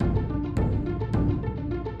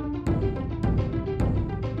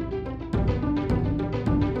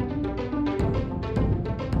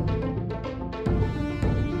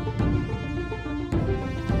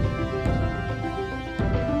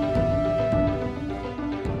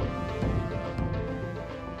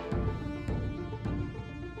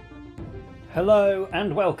Hello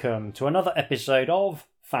and welcome to another episode of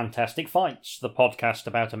Fantastic Fights, the podcast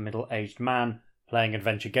about a middle-aged man playing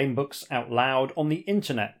adventure game books out loud on the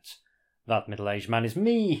internet. That middle-aged man is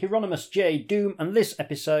me, Hieronymus J. Doom, and this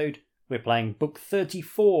episode we're playing book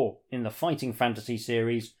 34 in the fighting fantasy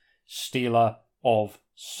series, Stealer of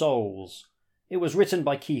Souls. It was written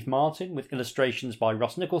by Keith Martin with illustrations by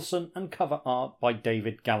Russ Nicholson and cover art by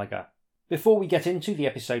David Gallagher. Before we get into the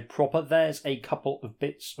episode proper, there's a couple of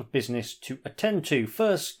bits of business to attend to.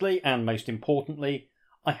 Firstly, and most importantly,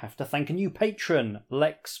 I have to thank a new patron,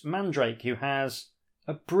 Lex Mandrake, who has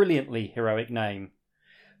a brilliantly heroic name.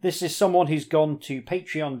 This is someone who's gone to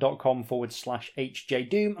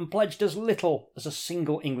patreon.com/HJDoom and pledged as little as a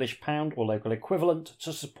single English pound or local equivalent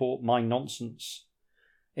to support my nonsense.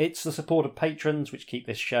 It's the support of patrons which keep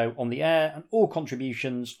this show on the air, and all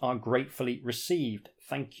contributions are gratefully received.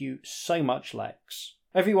 Thank you so much, Lex.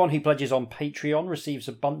 Everyone who pledges on Patreon receives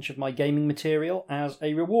a bunch of my gaming material as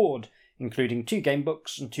a reward, including 2 game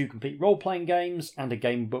books and 2 complete role-playing games, and a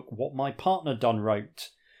game book What My Partner Done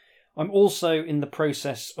wrote. I'm also in the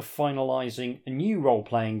process of finalising a new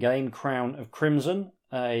role-playing game, Crown of Crimson,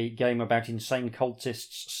 a game about insane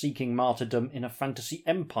cultists seeking martyrdom in a fantasy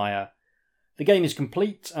empire. The game is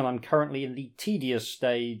complete, and I'm currently in the tedious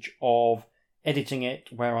stage of editing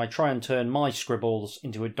it, where I try and turn my scribbles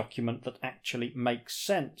into a document that actually makes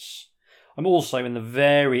sense. I'm also in the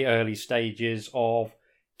very early stages of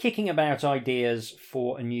kicking about ideas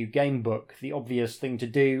for a new game book. The obvious thing to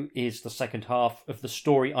do is the second half of the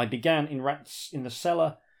story I began in Rats in the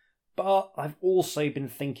Cellar, but I've also been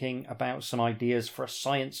thinking about some ideas for a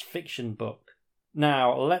science fiction book.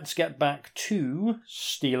 Now, let's get back to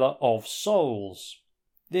Stealer of Souls.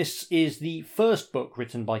 This is the first book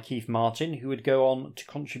written by Keith Martin, who would go on to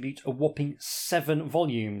contribute a whopping 7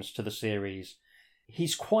 volumes to the series.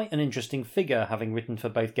 He's quite an interesting figure, having written for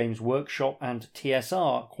both Games Workshop and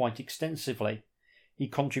TSR quite extensively. He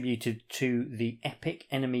contributed to the Epic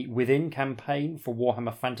Enemy Within campaign for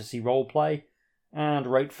Warhammer Fantasy Roleplay, and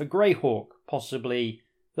wrote for Greyhawk, possibly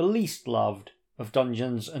the least loved of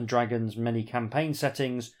Dungeons & Dragons' many campaign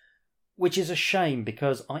settings, which is a shame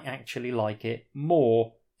because I actually like it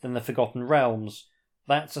more than the Forgotten Realms.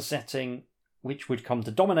 That's a setting which would come to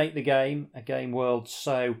dominate the game, a game world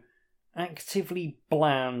so actively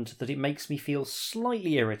bland that it makes me feel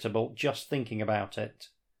slightly irritable just thinking about it.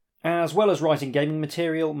 As well as writing gaming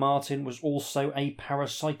material, Martin was also a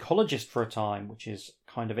parapsychologist for a time, which is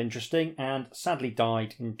kind of interesting, and sadly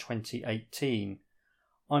died in 2018.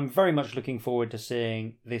 I'm very much looking forward to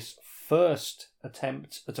seeing this first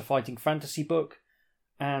attempt at a fighting fantasy book,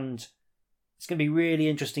 and it's going to be really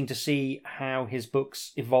interesting to see how his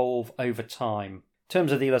books evolve over time. In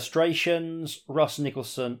terms of the illustrations, Russ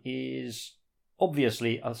Nicholson is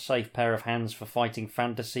obviously a safe pair of hands for fighting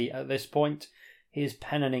fantasy at this point. His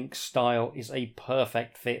pen and ink style is a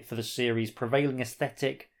perfect fit for the series' prevailing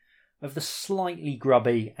aesthetic of the slightly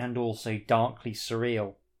grubby and also darkly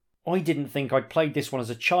surreal. I didn't think I'd played this one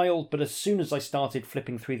as a child, but as soon as I started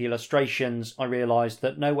flipping through the illustrations, I realised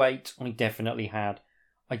that no wait, I definitely had.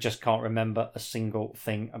 I just can't remember a single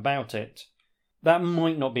thing about it. That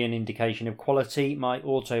might not be an indication of quality. My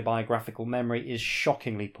autobiographical memory is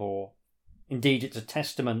shockingly poor. Indeed, it's a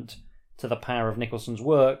testament to the power of Nicholson's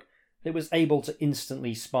work that was able to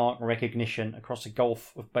instantly spark recognition across a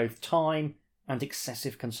gulf of both time and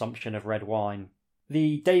excessive consumption of red wine.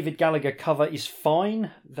 The David Gallagher cover is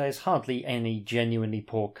fine. There's hardly any genuinely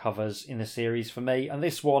poor covers in the series for me, and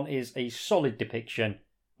this one is a solid depiction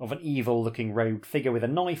of an evil-looking robed figure with a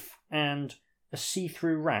knife and a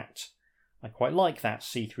see-through rat. I quite like that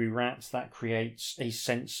see-through rat. That creates a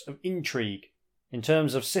sense of intrigue. In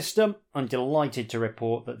terms of system, I'm delighted to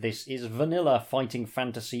report that this is vanilla fighting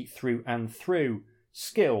fantasy through and through.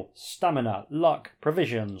 Skill, stamina, luck,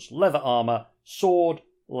 provisions, leather armour, sword,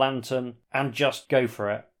 lantern, and just go for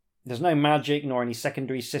it. There's no magic nor any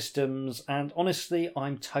secondary systems, and honestly,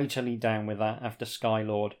 I'm totally down with that after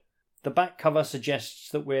Skylord. The back cover suggests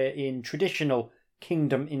that we're in traditional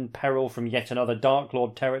Kingdom in Peril from yet another Dark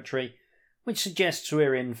Lord territory, which suggests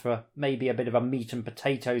we're in for maybe a bit of a meat and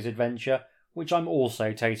potatoes adventure, which I'm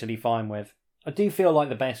also totally fine with. I do feel like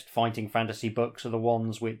the best fighting fantasy books are the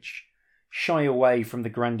ones which shy away from the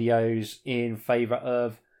grandiose in favour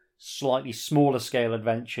of slightly smaller scale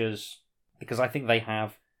adventures, because I think they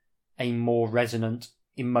have a more resonant,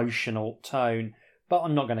 emotional tone. But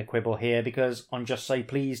I'm not going to quibble here because I'm just so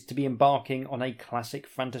pleased to be embarking on a classic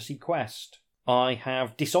fantasy quest. I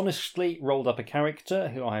have dishonestly rolled up a character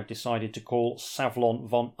who I have decided to call Savlon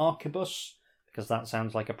von Arquebus, because that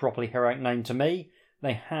sounds like a properly heroic name to me.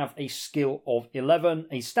 They have a skill of 11,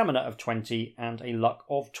 a stamina of 20, and a luck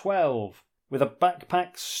of 12. With a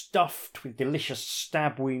backpack stuffed with delicious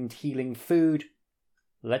stab wound healing food,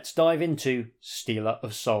 let's dive into Stealer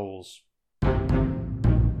of Souls.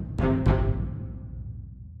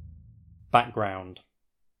 Background.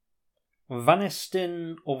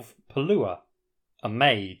 Vanestin of Palua, a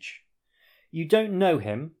mage. You don't know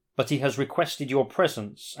him, but he has requested your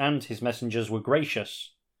presence, and his messengers were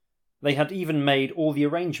gracious. They had even made all the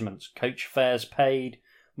arrangements, coach fares paid,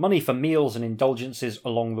 money for meals and indulgences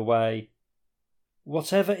along the way.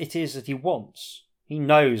 Whatever it is that he wants, he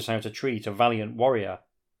knows how to treat a valiant warrior.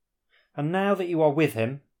 And now that you are with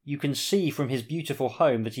him, you can see from his beautiful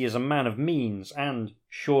home that he is a man of means and,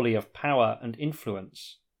 surely, of power and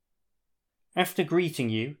influence. After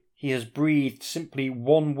greeting you, he has breathed simply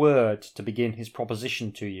one word to begin his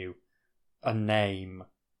proposition to you: a name.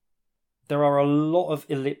 There are a lot of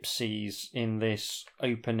ellipses in this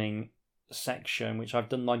opening section, which I've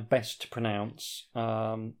done my best to pronounce.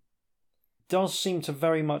 Does seem to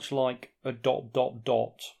very much like a ...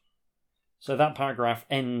 So that paragraph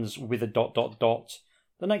ends with a ...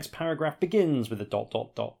 The next paragraph begins with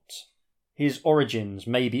a ... His origins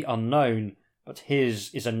may be unknown, but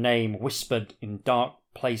his is a name whispered in dark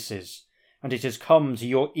places, and it has come to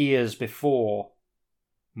your ears before.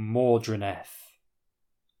 Mordreneth.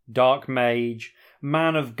 Dark mage,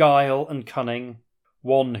 man of guile and cunning,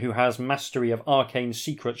 one who has mastery of arcane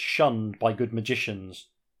secrets shunned by good magicians,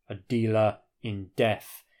 a dealer in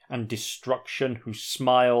death and destruction who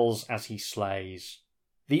smiles as he slays.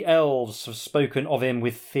 The elves have spoken of him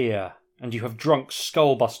with fear, and you have drunk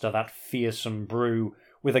Skullbuster, that fearsome brew,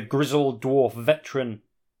 with a grizzled dwarf veteran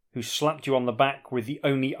who slapped you on the back with the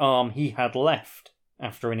only arm he had left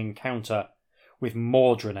after an encounter with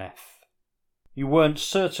Mordreneth. You weren't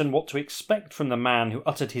certain what to expect from the man who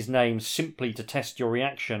uttered his name simply to test your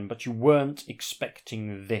reaction, but you weren't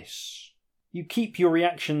expecting this. You keep your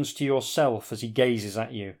reactions to yourself as he gazes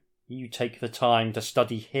at you. You take the time to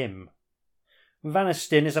study him.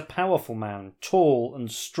 Vanestin is a powerful man, tall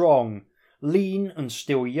and strong, lean and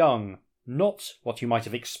still young, not what you might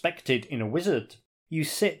have expected in a wizard. You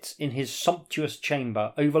sit in his sumptuous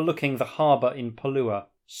chamber overlooking the harbour in Palua,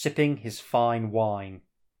 sipping his fine wine.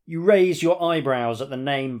 You raise your eyebrows at the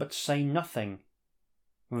name but say nothing.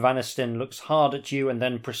 Vanestin looks hard at you and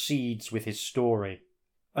then proceeds with his story.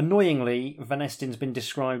 Annoyingly, Vanestin's been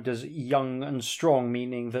described as young and strong,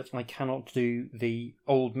 meaning that I cannot do the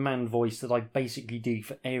old man voice that I basically do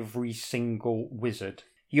for every single wizard.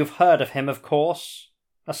 You've heard of him, of course.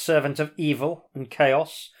 A servant of evil and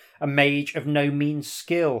chaos, a mage of no mean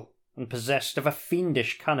skill, and possessed of a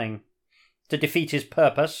fiendish cunning. To defeat his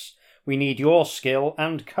purpose, we need your skill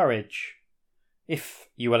and courage, if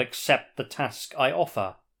you will accept the task I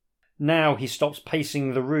offer. Now he stops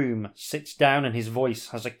pacing the room, sits down, and his voice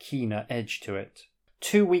has a keener edge to it.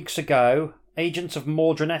 2 weeks ago, agents of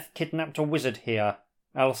Mordreneth kidnapped a wizard here,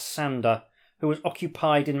 Alsander, who was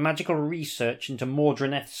occupied in magical research into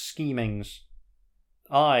Mordreneth's schemings.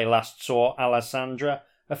 I last saw Alessandra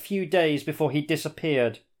a few days before he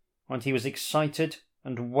disappeared, and he was excited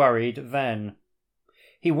and worried then.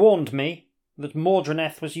 He warned me that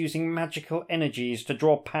Mordreneth was using magical energies to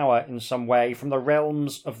draw power in some way from the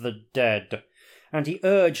realms of the dead, and he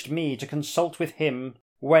urged me to consult with him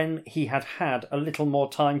when he had had a little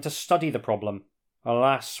more time to study the problem.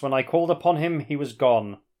 Alas, when I called upon him, he was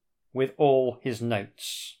gone, with all his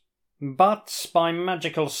notes. But by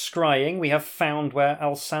magical scrying we have found where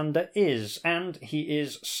Alsander is, and he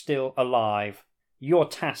is still alive. Your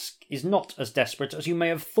task is not as desperate as you may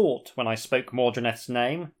have thought when I spoke Mordreneth's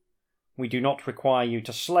name. We do not require you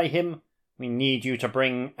to slay him. We need you to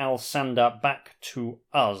bring Alsander back to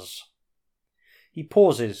us. He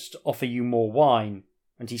pauses to offer you more wine,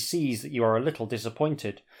 and he sees that you are a little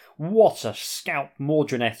disappointed. What a scalp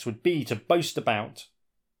Mordreneth would be to boast about!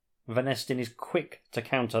 Vanestin is quick to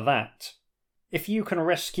counter that. If you can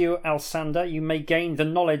rescue Alsander, you may gain the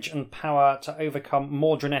knowledge and power to overcome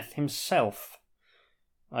Mordreneth himself.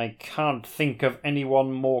 I can't think of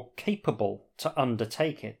anyone more capable to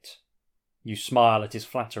undertake it. You smile at his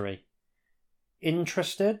flattery.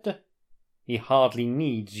 Interested? He hardly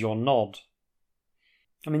needs your nod.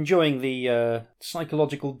 I'm enjoying the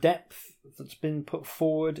psychological depth that's been put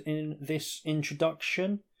forward in this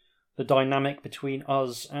introduction. The dynamic between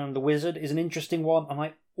us and the wizard is an interesting one, and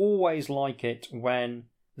I always like it when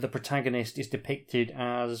the protagonist is depicted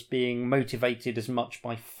as being motivated as much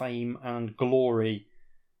by fame and glory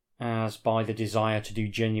as by the desire to do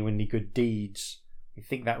genuinely good deeds. I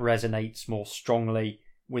think that resonates more strongly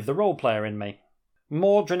with the role player in me.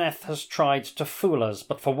 Mordreneth has tried to fool us,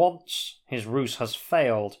 but for once his ruse has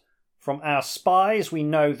failed. From our spies we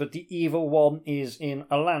know that the evil one is in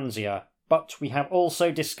Alanzia, but we have also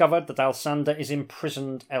discovered that Alsander is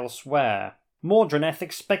imprisoned elsewhere. Mordreneth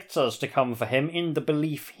expects us to come for him in the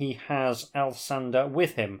belief he has Alsander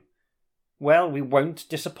with him. Well, we won't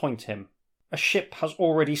disappoint him. A ship has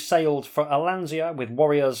already sailed for Alanzia with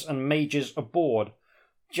warriors and mages aboard.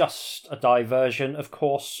 Just a diversion, of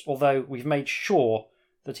course, although we've made sure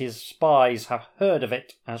that his spies have heard of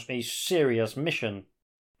it as a serious mission.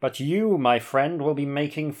 But you, my friend, will be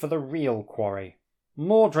making for the real quarry.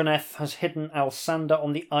 Mordreneth has hidden Alsander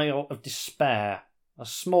on the Isle of Despair, a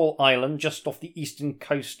small island just off the eastern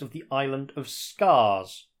coast of the island of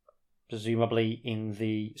Scars, presumably in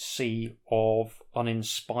the Sea of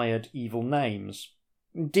Uninspired Evil Names.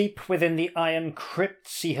 Deep within the iron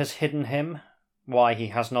crypts he has hidden him. Why he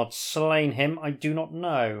has not slain him I do not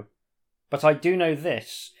know. But I do know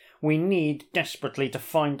this: we need desperately to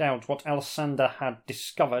find out what Alsander had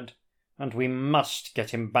discovered, and we must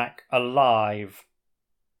get him back alive.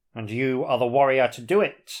 And you are the warrior to do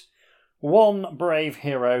it. One brave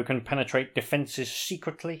hero can penetrate defences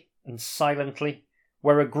secretly and silently,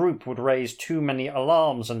 where a group would raise too many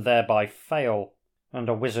alarms and thereby fail, and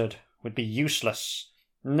a wizard would be useless.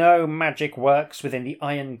 No magic works within the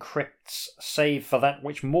iron crypts, save for that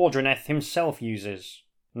which Mordreneth himself uses.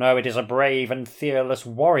 No, it is a brave and fearless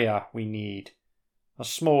warrior we need. A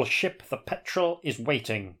small ship, the Petrel, is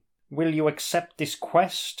waiting. Will you accept this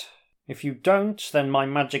quest? If you don't, then my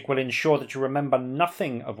magic will ensure that you remember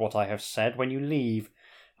nothing of what I have said when you leave.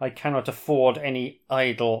 I cannot afford any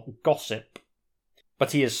idle gossip.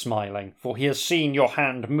 But he is smiling, for he has seen your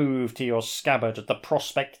hand move to your scabbard at the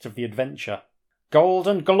prospect of the adventure. Gold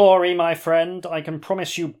and glory, my friend, I can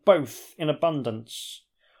promise you both in abundance.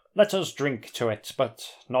 Let us drink to it, but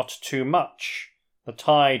not too much. The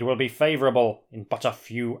tide will be favourable in but a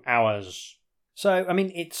few hours. So,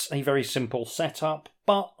 it's a very simple setup,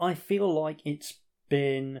 but I feel like it's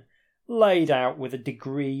been laid out with a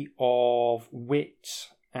degree of wit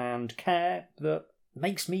and care that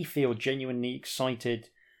makes me feel genuinely excited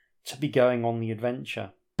to be going on the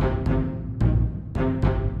adventure.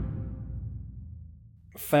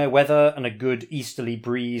 Fair weather and a good easterly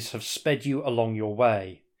breeze have sped you along your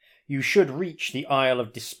way. You should reach the Isle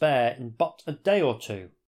of Despair in but a day or two.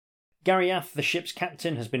 Garyath, the ship's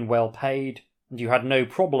captain, has been well paid, and you had no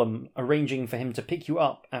problem arranging for him to pick you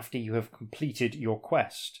up after you have completed your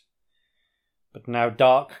quest. But now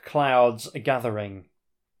dark clouds are gathering,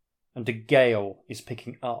 and a gale is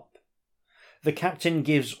picking up. The captain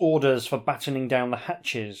gives orders for battening down the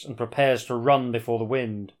hatches and prepares to run before the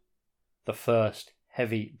wind. The first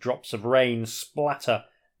heavy drops of rain splatter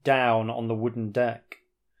down on the wooden deck.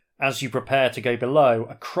 As you prepare to go below,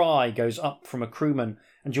 a cry goes up from a crewman,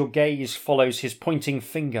 and your gaze follows his pointing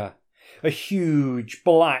finger. A huge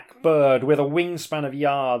black bird with a wingspan of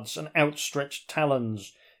yards and outstretched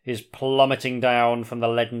talons is plummeting down from the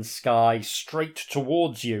leaden sky straight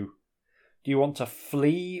towards you. Do you want to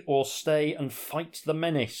flee or stay and fight the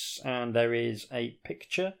menace? And there is a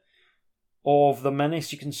picture of the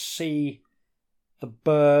menace. You can see the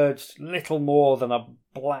bird, little more than a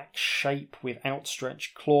black shape with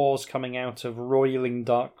outstretched claws coming out of roiling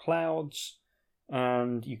dark clouds.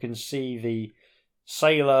 And you can see the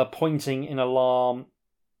sailor pointing in alarm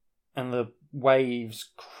and the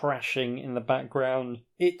waves crashing in the background.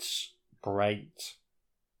 It's great.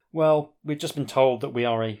 Well, we've just been told that we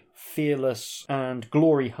are a fearless and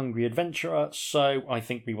glory-hungry adventurer, so I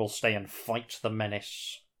think we will stay and fight the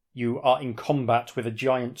menace. You are in combat with a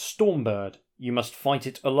giant stormbird. You must fight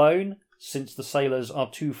it alone, since the sailors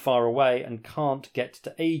are too far away and can't get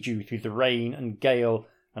to aid you through the rain and gale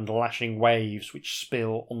and lashing waves which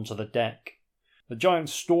spill onto the deck. The giant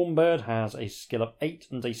stormbird has a skill of 8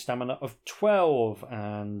 and a stamina of 12,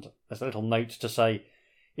 and there's a little note to say,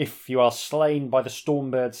 if you are slain by the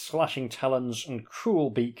stormbird's slashing talons and cruel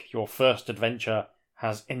beak, your first adventure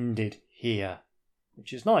has ended here.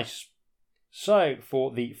 Which is nice. So,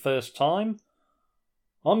 for the first time,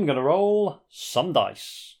 I'm going to roll some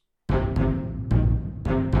dice.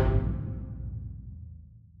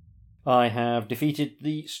 I have defeated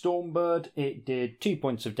the Stormbird. It did 2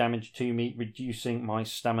 points of damage to me, reducing my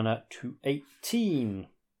stamina to 18.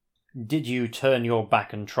 Did you turn your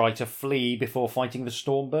back and try to flee before fighting the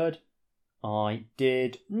Stormbird? I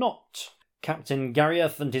did not. Captain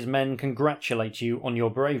Garyath and his men congratulate you on your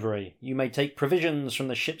bravery. You may take provisions from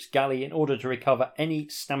the ship's galley in order to recover any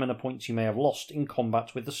stamina points you may have lost in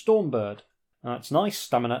combat with the Stormbird. That's nice,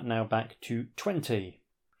 stamina now back to 20.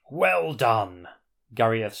 Well done,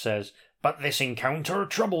 Garyath says, but this encounter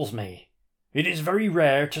troubles me. It is very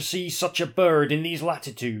rare to see such a bird in these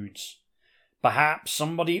latitudes. Perhaps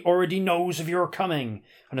somebody already knows of your coming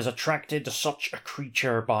and is attracted to such a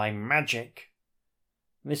creature by magic.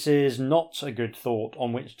 This is not a good thought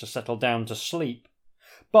on which to settle down to sleep,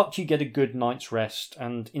 but you get a good night's rest,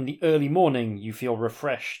 and in the early morning you feel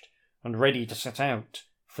refreshed and ready to set out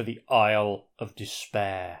for the Isle of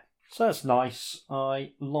Despair. So that's nice.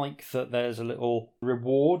 I like that there's a little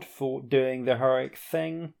reward for doing the heroic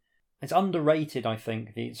thing. It's underrated, I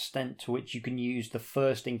think, the extent to which you can use the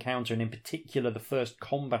first encounter, and in particular the first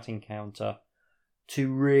combat encounter,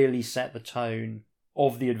 to really set the tone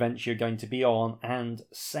of the adventure you're going to be on and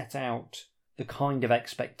set out the kind of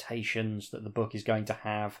expectations that the book is going to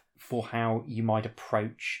have for how you might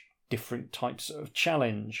approach different types of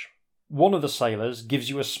challenge. One of the sailors gives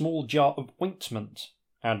you a small jar of ointment.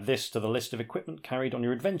 Add this to the list of equipment carried on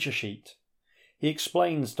your adventure sheet. He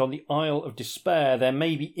explains that on the Isle of Despair there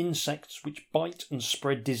may be insects which bite and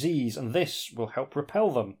spread disease, and this will help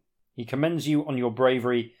repel them. He commends you on your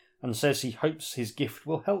bravery and says he hopes his gift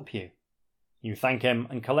will help you. You thank him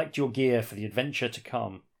and collect your gear for the adventure to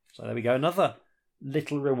come. So there we go, another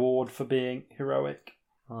little reward for being heroic.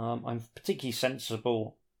 I'm particularly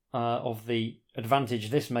sensible of the advantage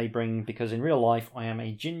this may bring, because in real life I am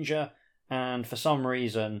a ginger, and for some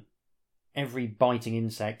reason every biting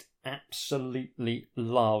insect absolutely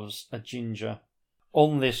loves a ginger.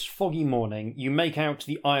 On this foggy morning, you make out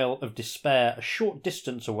the Isle of Despair a short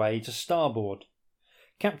distance away to starboard.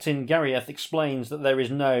 Captain Garrieth explains that there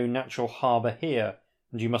is no natural harbour here,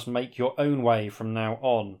 and you must make your own way from now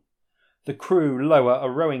on. The crew lower a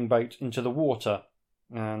rowing boat into the water,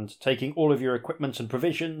 and taking all of your equipment and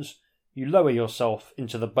provisions, you lower yourself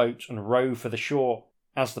into the boat and row for the shore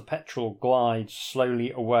as the Petrel glides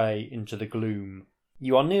slowly away into the gloom.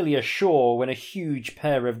 You are nearly ashore when a huge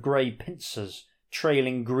pair of grey pincers,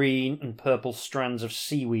 trailing green and purple strands of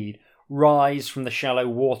seaweed, rise from the shallow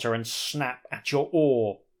water and snap at your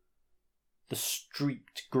oar. The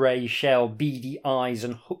streaked grey shell, beady eyes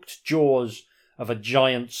and hooked jaws of a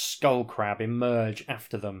giant skull crab emerge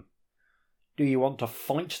after them. Do you want to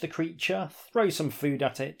fight the creature, throw some food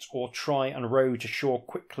at it, or try and row to shore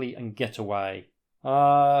quickly and get away?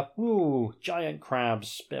 Giant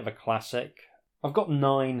crabs, bit of a classic. I've got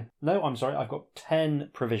 10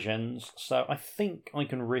 provisions, so I think I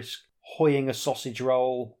can risk hoying a sausage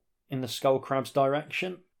roll in the skull crab's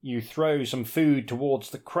direction. You throw some food towards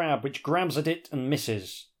the crab, which grabs at it and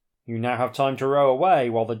misses. You now have time to row away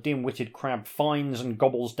while the dim-witted crab finds and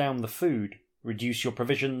gobbles down the food. Reduce your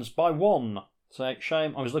provisions by 1. So,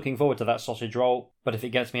 shame, I was looking forward to that sausage roll, but if it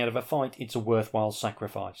gets me out of a fight, it's a worthwhile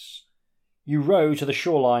sacrifice. You row to the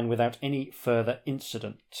shoreline without any further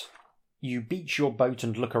incident. You beach your boat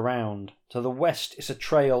and look around. To the west is a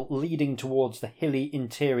trail leading towards the hilly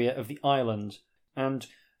interior of the island, and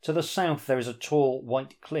to the south there is a tall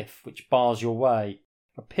white cliff which bars your way.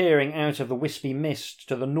 Appearing out of the wispy mist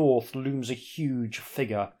to the north looms a huge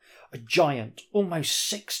figure, a giant, almost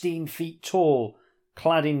 16 feet tall,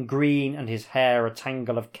 clad in green and his hair a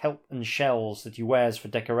tangle of kelp and shells that he wears for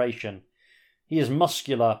decoration. He is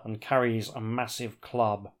muscular and carries a massive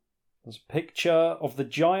club. There's a picture of the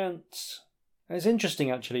giant. It's interesting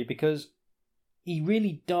actually, because he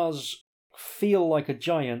really does feel like a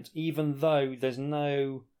giant, even though there's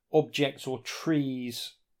no objects or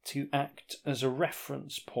trees to act as a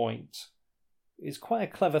reference point. It's quite a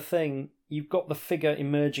clever thing. You've got the figure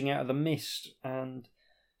emerging out of the mist, and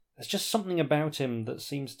there's just something about him that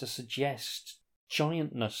seems to suggest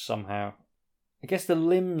giantness somehow. I guess the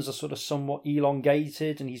limbs are sort of somewhat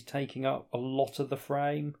elongated and he's taking up a lot of the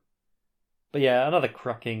frame. But yeah, another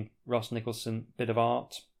cracking Ross Nicholson bit of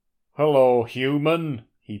art. "Hello, human,"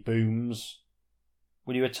 he booms.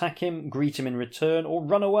 Will you attack him, greet him in return, or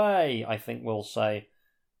run away? I think we'll say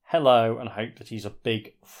hello and hope that he's a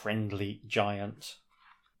big, friendly giant.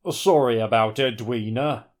 "Sorry about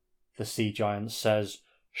Edwina," the sea giant says.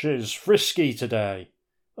 "She's frisky today.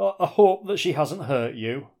 I hope that she hasn't hurt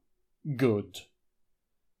you." "Good."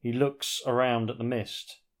 He looks around at the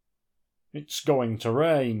mist. "It's going to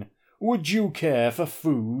rain. Would you care for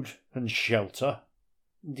food and shelter?"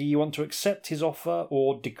 Do you want to accept his offer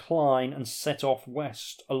or decline and set off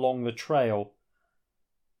west along the trail?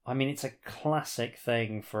 I mean, it's a classic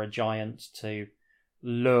thing for a giant to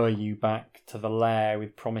lure you back to the lair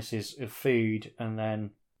with promises of food and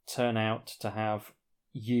then turn out to have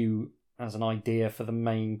you as an idea for the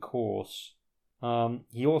main course.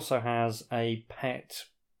 He also has a pet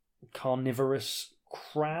carnivorous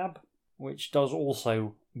crab, which does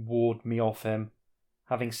also ward me off him.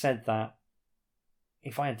 Having said that,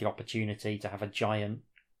 if I had the opportunity to have a giant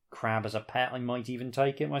crab as a pet, I might even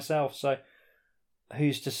take it myself. So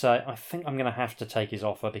who's to say? I think I'm going to have to take his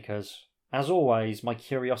offer because As always, my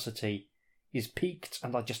curiosity is piqued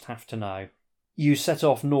and I just have to know. You set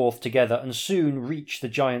off north together and soon reach the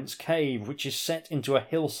giant's cave, which is set into a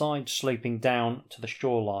hillside sloping down to the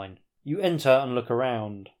shoreline. You enter and look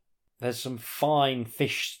around. There's some fine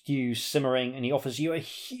fish stew simmering and he offers you a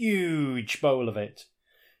huge bowl of it.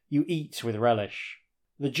 You eat with relish.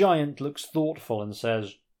 The giant looks thoughtful and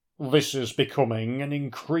says, "This is becoming an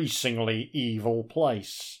increasingly evil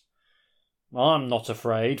place. I'm not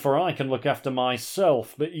afraid, for I can look after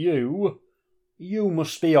myself, but you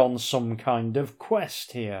must be on some kind of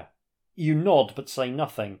quest here." You nod but say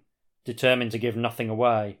nothing, determined to give nothing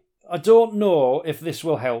away. "I don't know if this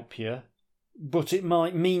will help you, but it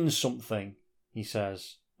might mean something," he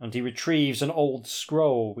says, and he retrieves an old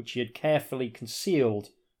scroll which he had carefully concealed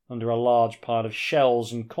under a large pile of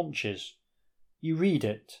shells and conches. You read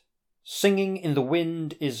it. "Singing in the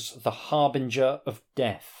wind is the harbinger of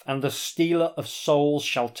death, and the stealer of souls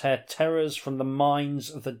shall tear terrors from the minds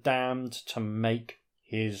of the damned to make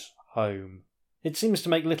his home." It seems to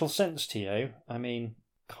make little sense to you. I mean,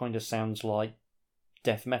 kind of sounds like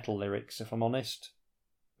death metal lyrics, if I'm honest.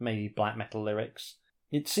 Maybe black metal lyrics.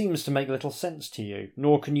 It seems to make little sense to you,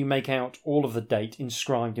 nor can you make out all of the date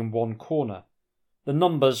inscribed in one corner. The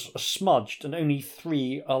numbers are smudged and only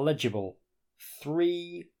 3 are legible.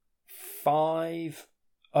 3, 5,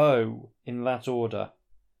 0 in that order.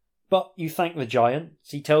 But you thank the giant.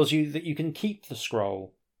 He tells you that you can keep the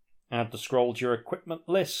scroll. Add the scroll to your equipment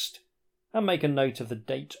list and make a note of the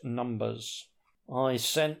date numbers. I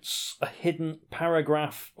sense a hidden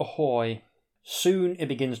paragraph ahoy. Soon it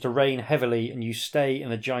begins to rain heavily and you stay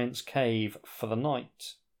in the giant's cave for the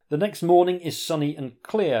night. The next morning is sunny and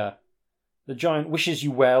clear. The giant wishes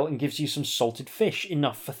you well and gives you some salted fish,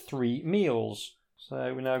 enough for 3 meals.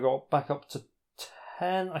 So we now got back up to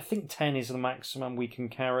 10. I think 10 is the maximum we can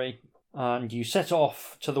carry. And you set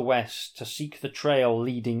off to the west to seek the trail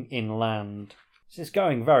leading inland. This is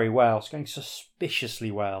going very well. It's going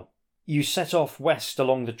suspiciously well. You set off west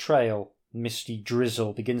along the trail. Misty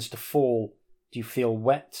drizzle begins to fall. You feel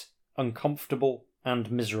wet, uncomfortable,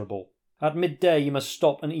 and miserable. At midday you must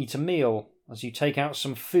stop and eat a meal. As you take out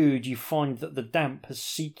some food, you find that the damp has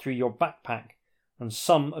seeped through your backpack, and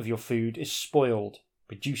some of your food is spoiled.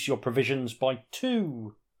 Reduce your provisions by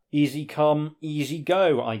 2. Easy come, easy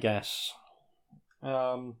go, I guess.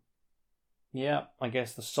 Yeah, I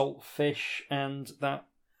guess the salt fish and that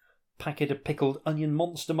packet of pickled onion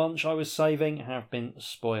Monster Munch I was saving have been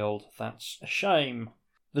spoiled. That's a shame.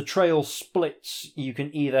 The trail splits. You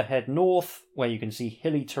can either head north, where you can see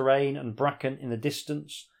hilly terrain and bracken in the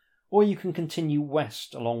distance, or you can continue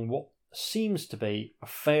west along what seems to be a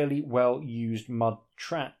fairly well-used mud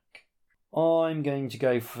track. I'm going to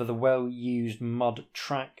go for the well-used mud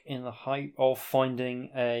track in the hope of finding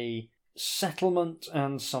a settlement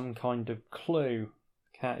and some kind of clue.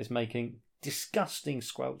 Cat is making disgusting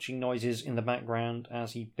squelching noises in the background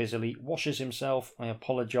as he busily washes himself. I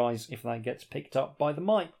apologise if that gets picked up by the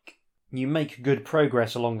mic. You make good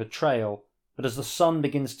progress along the trail, but as the sun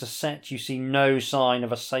begins to set you see no sign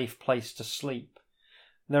of a safe place to sleep.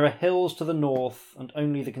 There are hills to the north and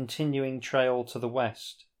only the continuing trail to the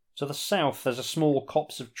west. To the south there's a small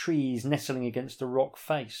copse of trees nestling against a rock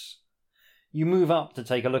face. You move up to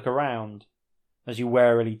take a look around. As you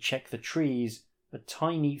warily check the trees, a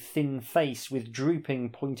tiny thin face with drooping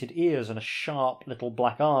pointed ears and a sharp little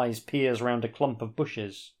black eyes peers round a clump of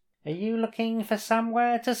bushes. "Are you looking for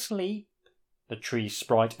somewhere to sleep?" the tree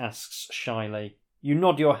sprite asks shyly. You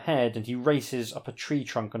nod your head and he races up a tree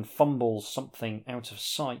trunk and fumbles something out of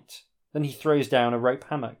sight. Then he throws down a rope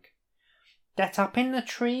hammock. "Get up in the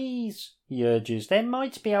trees," he urges. "There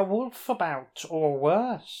might be a wolf about, or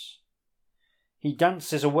worse." He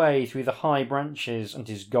dances away through the high branches and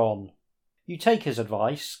is gone. You take his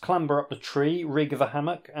advice, clamber up the tree, rig the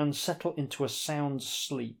hammock, and settle into a sound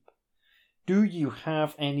sleep. Do you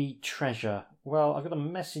have any treasure? Well, I've got a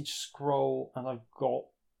message scroll and I've got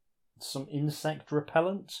some insect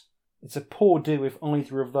repellent. It's a poor do if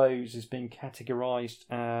either of those is being categorised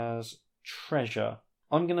as treasure.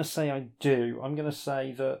 I'm going to say I do. I'm going to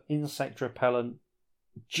say that insect repellent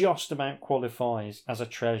just about qualifies as a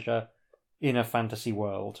treasure in a fantasy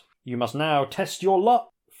world. You must now test your luck.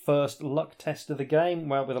 First luck test of the game.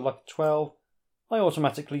 Well, with a luck of 12, I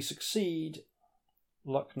automatically succeed.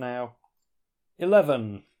 Luck now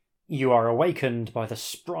 11. You are awakened by the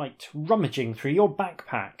sprite rummaging through your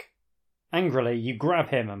backpack. Angrily, you grab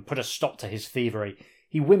him and put a stop to his thievery.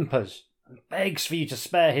 He whimpers and begs for you to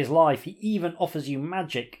spare his life. He even offers you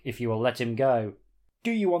magic if you will let him go.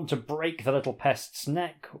 Do you want to break the little pest's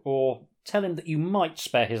neck, or tell him that you might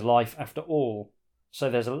spare his life after all? So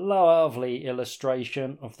there's a lovely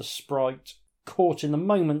illustration of the sprite caught in the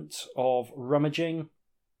moment of rummaging.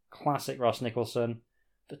 Classic Ross Nicholson.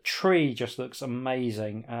 The tree just looks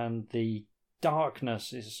amazing, and the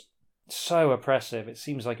darkness is so oppressive. It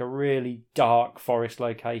seems like a really dark forest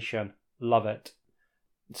location. Love it.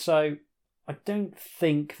 So I don't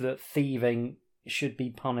think that thieving should be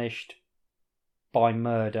punished by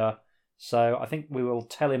murder, so I think we will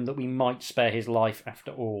tell him that we might spare his life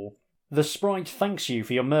after all. The sprite thanks you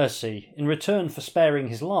for your mercy. In return for sparing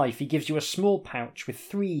his life, he gives you a small pouch with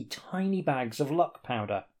 3 tiny bags of luck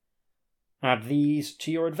powder. Add these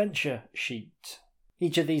to your adventure sheet.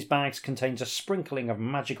 Each of these bags contains a sprinkling of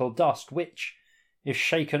magical dust which, if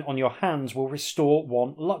shaken on your hands, will restore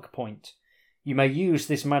 1 luck point. You may use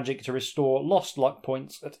this magic to restore lost luck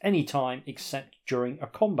points at any time except during a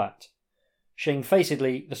combat.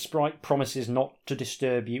 Shamefacedly, the sprite promises not to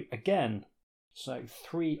disturb you again. So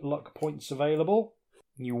 3 luck points available.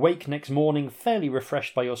 You wake next morning fairly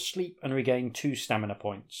refreshed by your sleep and regain 2 stamina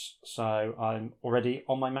points. So I'm already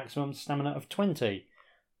on my maximum stamina of 20.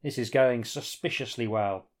 This is going suspiciously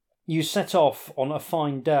well. You set off on a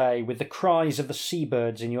fine day with the cries of the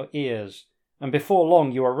seabirds in your ears, and before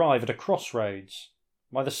long you arrive at a crossroads.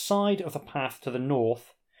 By the side of the path to the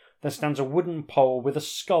north there stands a wooden pole with a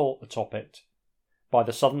skull atop it. By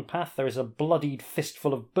the southern path there is a bloodied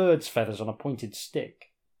fistful of bird's feathers on a pointed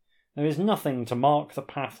stick. There is nothing to mark the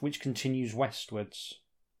path which continues westwards.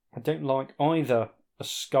 I don't like either a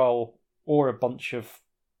skull or a bunch of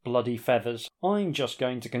bloody feathers. I'm just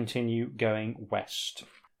going to continue going west.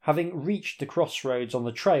 Having reached the crossroads on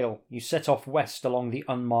the trail, you set off west along the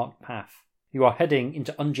unmarked path. You are heading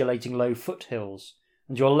into undulating low foothills,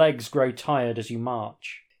 and your legs grow tired as you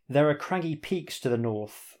march. There are craggy peaks to the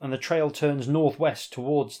north, and the trail turns northwest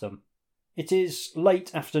towards them. It is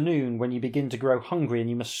late afternoon when you begin to grow hungry and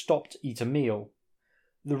you must stop to eat a meal.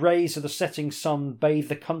 The rays of the setting sun bathe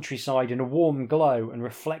the countryside in a warm glow and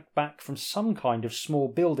reflect back from some kind of small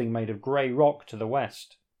building made of grey rock to the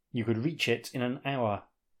west. You could reach it in an hour.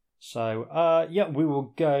 So, we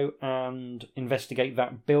will go and investigate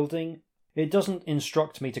that building. It doesn't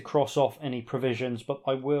instruct me to cross off any provisions, but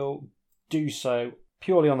I will do so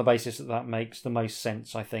purely on the basis that that makes the most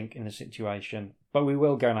sense, I think, in the situation. But we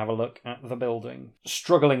will go and have a look at the building.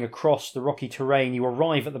 Struggling across the rocky terrain, you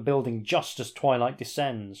arrive at the building just as twilight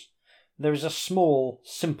descends. There is a small,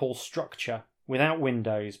 simple structure, without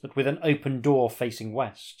windows, but with an open door facing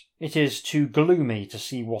west. It is too gloomy to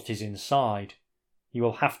see what is inside. You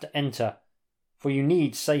will have to enter, for you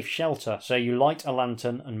need safe shelter, so you light a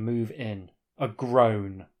lantern and move in. A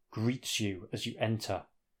groan greets you as you enter.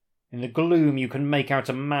 In the gloom you can make out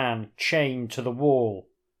a man chained to the wall.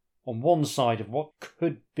 On one side of what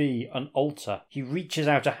could be an altar, he reaches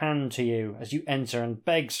out a hand to you as you enter and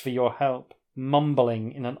begs for your help,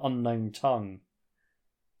 mumbling in an unknown tongue.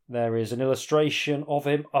 There is an illustration of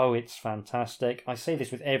him. Oh, it's fantastic. I say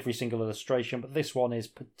this with every single illustration, but this one is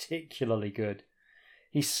particularly good.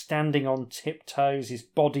 He's standing on tiptoes, his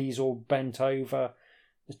body's all bent over.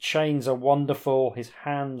 The chains are wonderful, his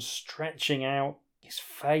hands stretching out. His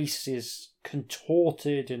face is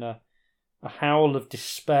contorted in a howl of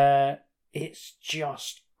despair. It's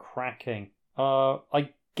just cracking. I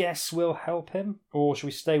guess we'll help him, or should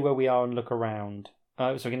we stay where we are and look around?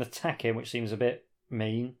 So we can attack him, which seems a bit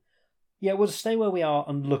mean. Yeah, we'll stay where we are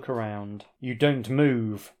and look around. You don't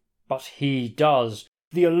move, but he does.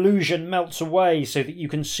 The illusion melts away so that you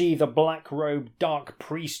can see the black-robed dark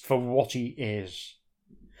priest for what he is.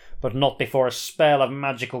 But not before a spell of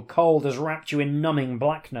magical cold has wrapped you in numbing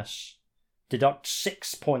blackness. Deduct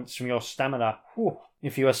 6 points from your stamina. Whew.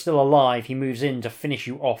 If you are still alive, he moves in to finish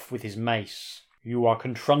you off with his mace. You are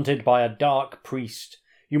confronted by a dark priest.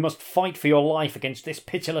 You must fight for your life against this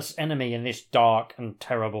pitiless enemy in this dark and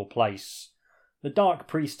terrible place. The dark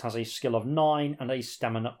priest has a skill of 9 and a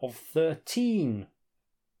stamina of 13.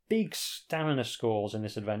 Big stamina scores in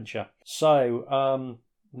this adventure. So,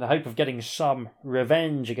 in the hope of getting some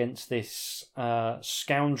revenge against this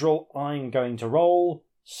scoundrel, I'm going to roll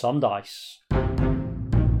some dice.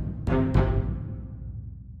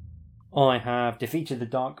 I have defeated the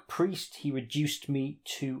Dark Priest. He reduced me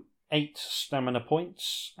to 8 stamina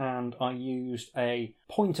points, and I used a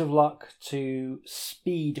point of luck to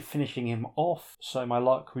speed finishing him off, so my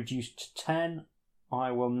luck reduced to 10.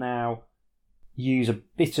 I will now use a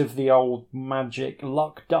bit of the old magic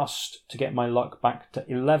luck dust to get my luck back to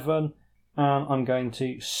 11, and I'm going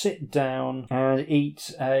to sit down and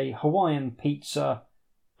eat a Hawaiian pizza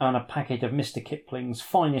and a packet of Mr. Kipling's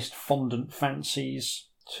finest fondant fancies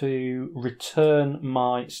to return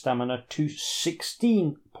my stamina to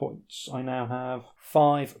 16 points. I now have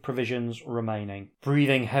 5 provisions remaining.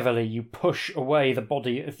 Breathing heavily, you push away the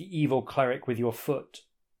body of the evil cleric with your foot.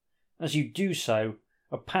 As you do so,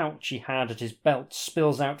 a pouch he had at his belt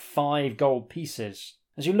spills out 5 gold pieces.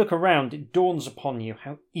 As you look around, it dawns upon you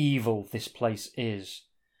how evil this place is.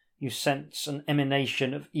 You sense an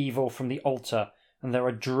emanation of evil from the altar, and there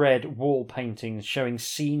are dread wall paintings showing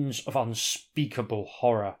scenes of unspeakable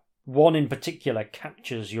horror. One in particular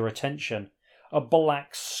captures your attention. A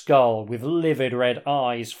black skull with livid red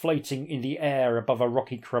eyes floating in the air above a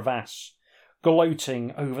rocky crevasse,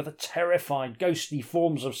 gloating over the terrified ghostly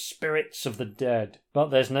forms of spirits of the dead. But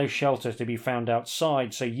there's no shelter to be found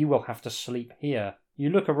outside, so you will have to sleep here. You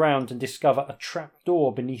look around and discover a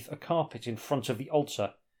trapdoor beneath a carpet in front of the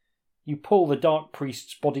altar. You pull the dark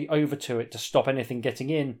priest's body over to it to stop anything getting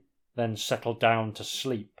in, then settle down to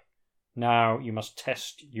sleep. Now you must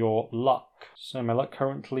test your luck. So my luck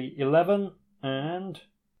currently 11 and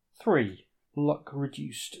 3. Luck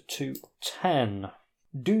reduced to 10.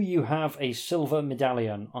 Do you have a silver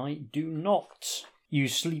medallion? I do not. You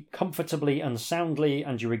sleep comfortably and soundly,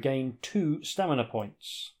 and you regain 2 stamina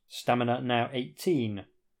points. Stamina now 18.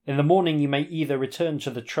 In the morning you may either return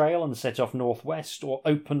to the trail and set off northwest, or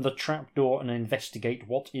open the trapdoor and investigate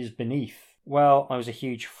what is beneath. Well, I was a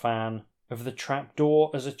huge fan of the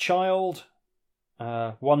trapdoor as a child.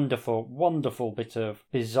 Wonderful, wonderful bit of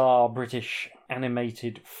bizarre British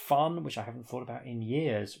animated fun, which I haven't thought about in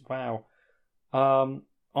years. Wow. I'm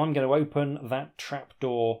going to open that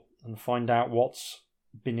trapdoor and find out what's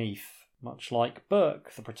beneath. Much like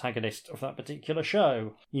Burke, the protagonist of that particular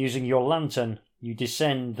show. Using your lantern, you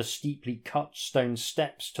descend the steeply cut stone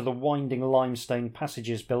steps to the winding limestone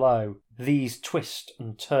passages below. These twist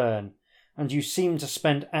and turn, and you seem to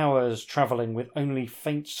spend hours travelling with only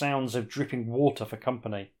faint sounds of dripping water for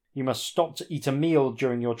company. You must stop to eat a meal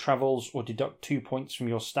during your travels or deduct 2 points from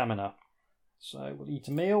your stamina. So we'll eat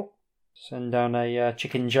a meal. Send down a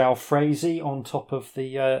chicken jalfrezi on top of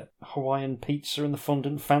the Hawaiian pizza and the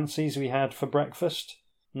fondant fancies we had for breakfast.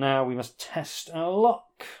 Now we must test our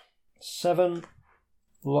luck. 7.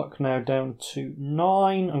 Luck now down to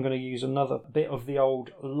 9. I'm going to use another bit of the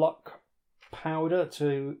old luck powder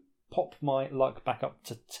to pop my luck back up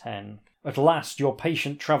to 10. At last your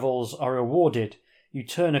patient travels are rewarded. You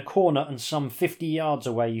turn a corner and some 50 yards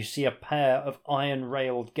away you see a pair of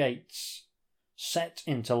iron-railed gates set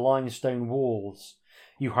into limestone walls.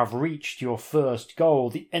 You have reached your first goal,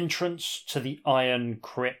 the entrance to the Iron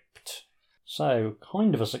Crypt. So,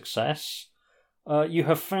 kind of a success. You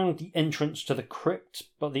have found the entrance to the crypt,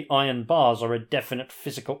 but the iron bars are a definite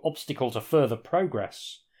physical obstacle to further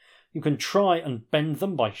progress. You can try and bend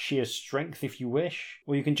them by sheer strength if you wish,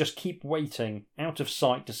 or you can just keep waiting, out of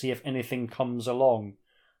sight, to see if anything comes along.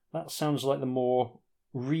 That sounds like the more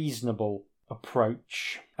reasonable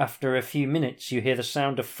approach. After a few minutes you hear the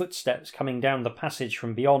sound of footsteps coming down the passage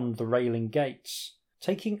from beyond the railing gates.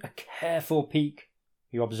 Taking a careful peek,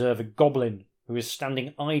 you observe a goblin who is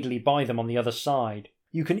standing idly by them on the other side.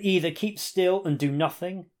 You can either keep still and do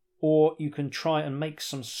nothing, or you can try and make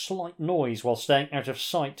some slight noise while staying out of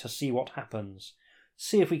sight to see what happens.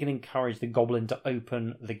 See if we can encourage the goblin to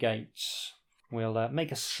open the gates. We'll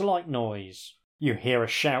make a slight noise. You hear a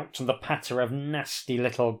shout and the patter of nasty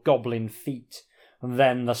little goblin feet, and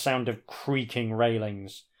then the sound of creaking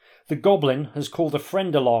railings. The goblin has called a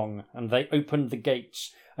friend along, and they opened the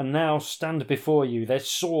gates, and now stand before you, their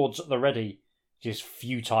swords at the ready. It is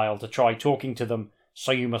futile to try talking to them,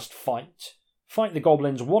 so you must fight. Fight the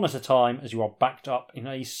goblins one at a time as you are backed up in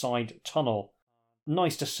a side tunnel.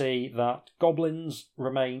 Nice to see that goblins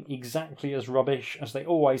remain exactly as rubbish as they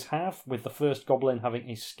always have, with the first goblin having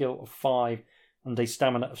a skill of 5 and a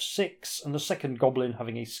stamina of 6, and the second goblin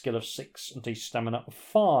having a skill of 6 and a stamina of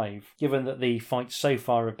 5. Given that the fights so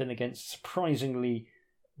far have been against surprisingly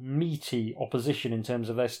meaty opposition in terms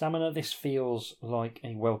of their stamina, this feels like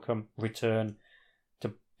a welcome return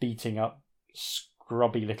to beating up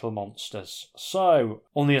scrubby little monsters. So,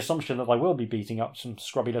 on the assumption that I will be beating up some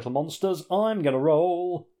scrubby little monsters, I'm going to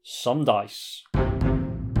roll some dice.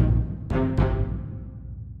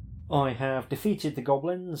 I have defeated the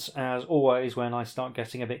goblins. As always, when I start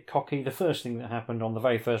getting a bit cocky, the first thing that happened on the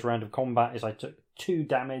very first round of combat is I took 2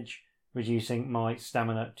 damage, reducing my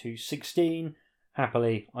stamina to 16.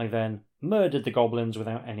 Happily, I then murdered the goblins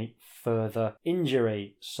without any further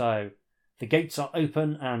injury. So, the gates are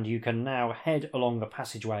open and you can now head along the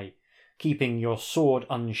passageway, keeping your sword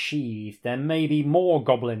unsheathed. There may be more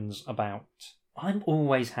goblins about. I'm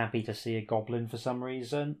always happy to see a goblin for some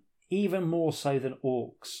reason. even more so than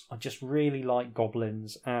orcs. I just really like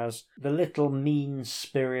goblins as the little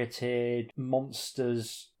mean-spirited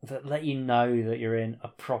monsters that let you know that you're in a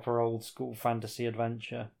proper old-school fantasy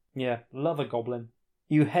adventure. Yeah, love a goblin.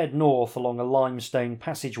 You head north along a limestone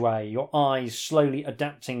passageway, your eyes slowly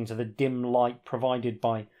adapting to the dim light provided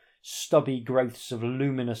by stubby growths of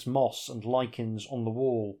luminous moss and lichens on the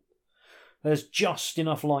wall. There's just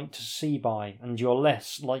enough light to see by, and you're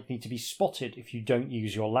less likely to be spotted if you don't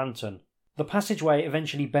use your lantern. The passageway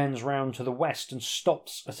eventually bends round to the west and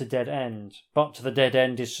stops at a dead end, but the dead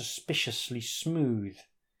end is suspiciously smooth.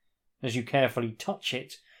 As you carefully touch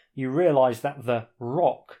it, you realise that the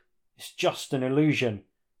rock is just an illusion.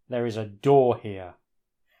 There is a door here.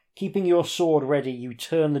 Keeping your sword ready, you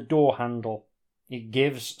turn the door handle. It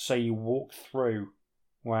gives, so you walk through.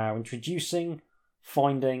 Wow, introducing,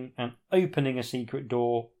 finding and opening a secret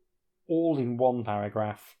door, all in one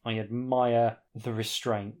paragraph. I admire the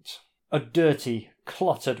restraint. A dirty,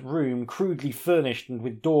 cluttered room, crudely furnished and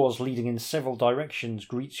with doors leading in several directions,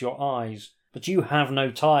 greets your eyes. But you have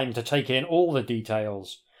no time to take in all the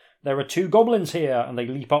details. There are 2 goblins here, and they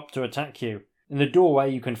leap up to attack you. In the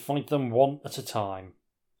doorway, you can fight them one at a time.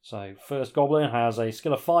 So, first goblin has a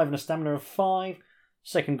skill of 5 and a stamina of 5.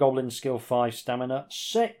 Second goblin, skill 5, stamina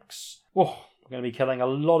 6. Oh, we're going to be killing a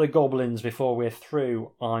lot of goblins before we're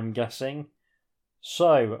through, I'm guessing.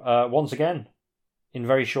 So, once again, in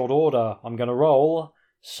very short order, I'm going to roll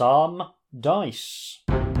some dice.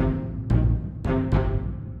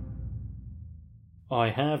 I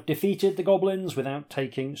have defeated the goblins without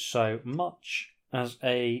taking so much as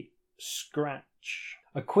a scratch.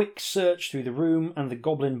 A quick search through the room and the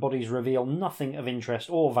goblin bodies reveal nothing of interest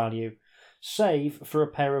or value, save for a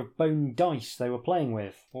pair of bone dice they were playing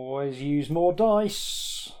with. Always use more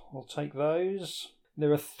dice. I'll take those.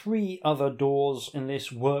 There are 3 other doors in this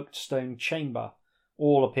worked stone chamber.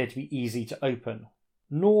 All appear to be easy to open.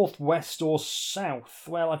 North, west or south?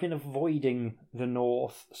 Well, I've been avoiding the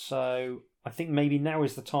north, so I think maybe now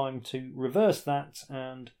is the time to reverse that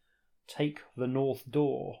and take the north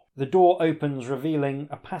door. The door opens, revealing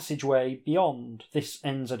a passageway beyond. This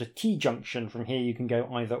ends at a T-junction. From here you can go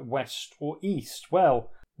either west or east. Well,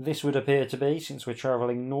 this would appear to be, since we're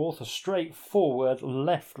travelling north, a straightforward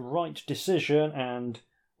left-right decision, and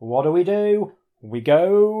what do? We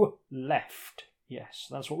go left. Yes,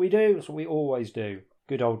 that's what we do. That's what we always do.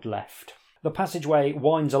 Good old left. The passageway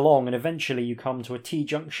winds along and eventually you come to a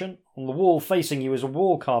T-junction. On the wall facing you is a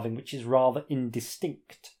wall carving which is rather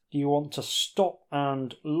indistinct. Do you want to stop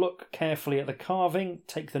and look carefully at the carving,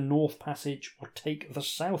 take the north passage or take the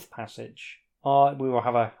south passage? We will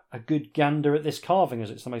have a good gander at this carving as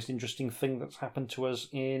it's the most interesting thing that's happened to us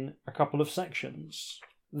in a couple of sections.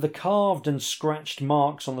 The carved and scratched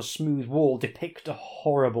marks on the smooth wall depict a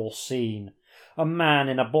horrible scene. A man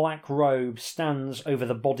in a black robe stands over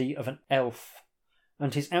the body of an elf,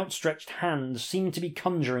 and his outstretched hands seem to be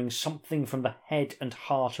conjuring something from the head and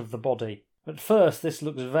heart of the body. At first this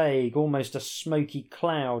looks vague, almost a smoky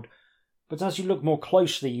cloud, but as you look more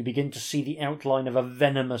closely you begin to see the outline of a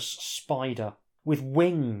venomous spider, with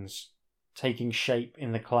wings taking shape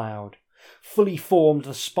in the cloud. Fully formed,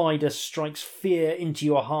 the spider strikes fear into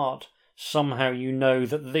your heart. Somehow you know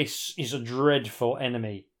that this is a dreadful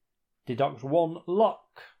enemy. Deduct 1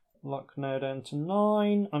 luck. Luck now down to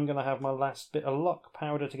 9. I'm going to have my last bit of luck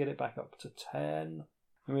powder to get it back up to 10.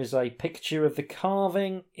 There is a picture of the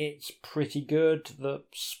carving. It's pretty good. The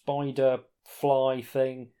spider fly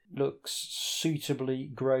thing looks suitably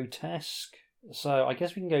grotesque. So I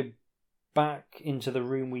guess we can go back into the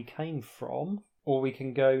room we came from, or we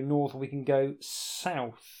can go north, or we can go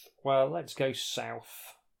south. Well, let's go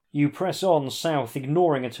south. You press on south,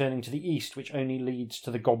 ignoring a turning to the east, which only leads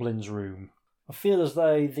to the goblin's room. I feel as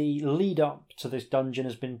though the lead up to this dungeon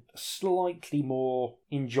has been slightly more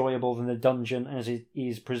enjoyable than the dungeon as it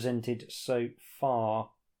is presented so far.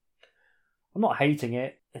 I'm not hating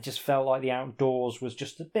it, it just felt like the outdoors was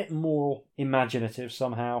just a bit more imaginative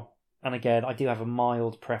somehow. And again, I do have a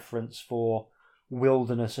mild preference for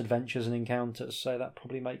wilderness adventures and encounters, so that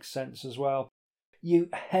probably makes sense as well. You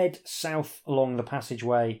head south along the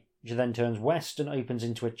passageway, which then turns west and opens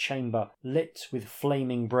into a chamber lit with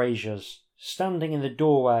flaming braziers. Standing in the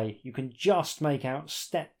doorway, you can just make out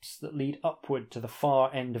steps that lead upward to the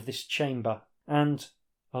far end of this chamber, and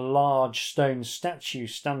a large stone statue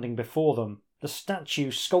standing before them. The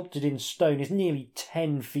statue, sculpted in stone, is nearly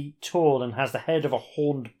 10 feet tall and has the head of a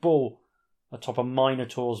horned bull atop a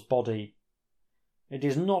minotaur's body. It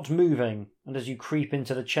is not moving, and as you creep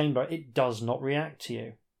into the chamber, it does not react to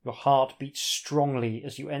you. Your heart beats strongly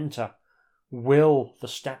as you enter. Will the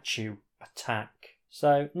statue attack?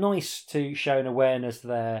 So nice to show an awareness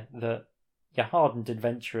there that your hardened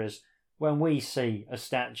adventurers, when we see a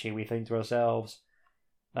statue, we think to ourselves,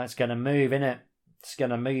 that's going to move, innit? It's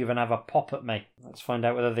going to move and have a pop at me. Let's find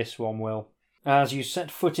out whether this one will. As you set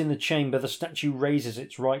foot in the chamber, the statue raises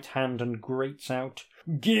its right hand and grates out,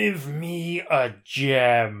 "Give me a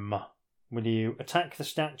gem." Will you attack the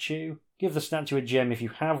statue? Give the statue a gem if you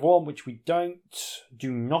have one, which we don't.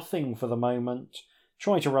 Do nothing for the moment.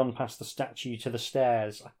 Try to run past the statue to the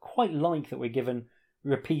stairs. I quite like that we're given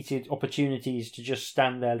repeated opportunities to just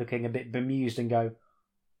stand there looking a bit bemused and go,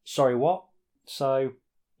 "Sorry, what?" So,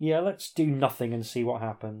 yeah, let's do nothing and see what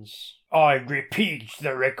happens. "I repeat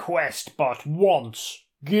the request but once.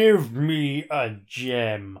 Give me a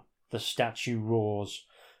gem," the statue roars.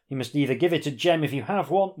 You must either give it a gem if you have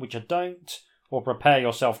one, which I don't, or prepare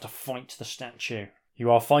yourself to fight the statue. You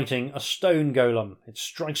are fighting a stone golem. It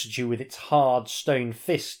strikes at you with its hard stone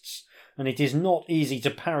fists, and it is not easy to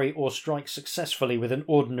parry or strike successfully with an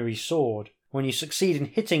ordinary sword. When you succeed in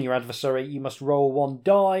hitting your adversary, you must roll 1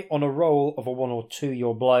 die. On a roll of a 1 or 2,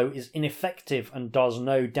 your blow is ineffective and does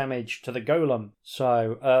no damage to the golem.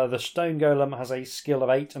 So, the stone golem has a skill of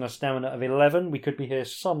 8 and a stamina of 11. We could be here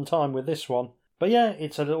some time with this one. But yeah,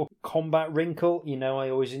 it's a little combat wrinkle. You know, I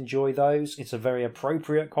always enjoy those. It's a very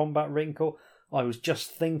appropriate combat wrinkle. I was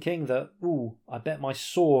just thinking that, I bet my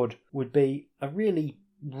sword would be a really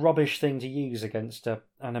rubbish thing to use against an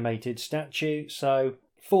animated statue. So,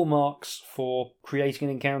 full marks for creating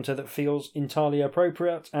an encounter that feels entirely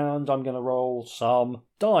appropriate, and I'm going to roll some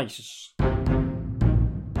dice.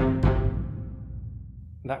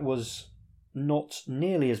 That was not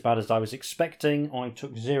nearly as bad as I was expecting. I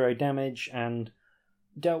took 0 damage and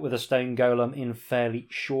dealt with a stone golem in fairly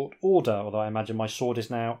short order, although I imagine my sword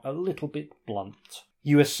is now a little bit blunt.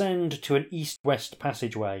 You ascend to an east-west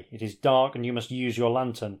passageway. It is dark and you must use your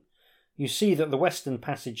lantern. You see that the western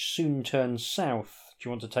passage soon turns south. Do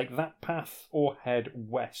you want to take that path or head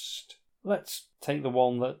west? Let's take the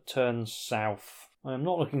one that turns south. I am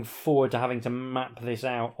not looking forward to having to map this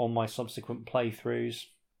out on my subsequent playthroughs.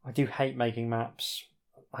 I do hate making maps.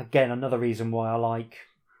 Again, another reason why I like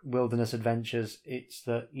wilderness adventures. It's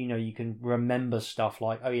that, you can remember stuff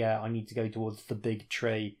like, oh yeah, I need to go towards the big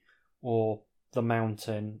tree or the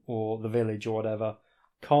mountain or the village or whatever.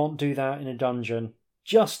 Can't do that in a dungeon.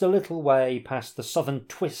 Just a little way past the southern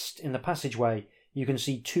twist in the passageway, you can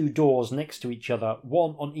see 2 doors next to each other,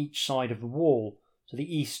 one on each side of the wall, to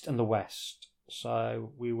the east and the west.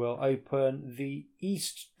 So we will open the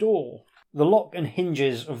east door. The lock and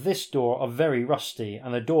hinges of this door are very rusty,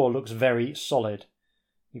 and the door looks very solid.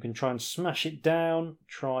 You can try and smash it down,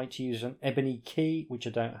 try to use an ebony key, which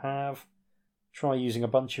I don't have, try using a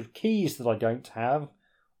bunch of keys that I don't have,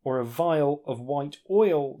 or a vial of white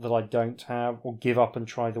oil that I don't have, or give up and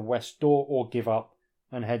try the west door, or give up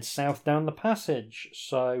and head south down the passage.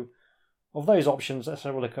 So, of those options, let's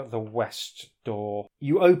have a look at the west door.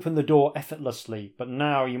 You open the door effortlessly, but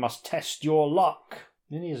now you must test your luck.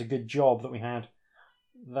 It is a good job that we had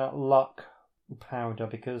that luck powder,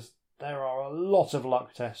 because there are a lot of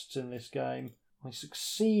luck tests in this game. I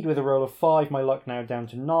succeed with a roll of 5, my luck now down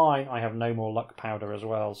to 9. I have no more luck powder as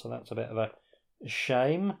well, so that's a bit of a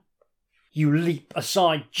shame. You leap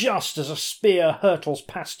aside just as a spear hurtles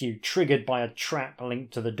past you, triggered by a trap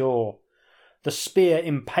linked to the door. The spear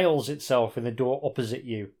impales itself in the door opposite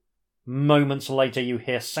you. Moments later you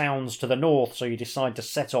hear sounds to the north, so you decide to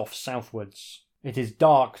set off southwards. It is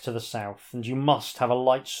dark to the south, and you must have a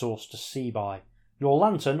light source to see by. Your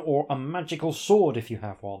lantern or a magical sword if you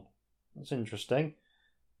have one. That's interesting.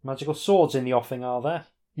 Magical swords in the offing, are there?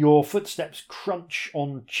 Your footsteps crunch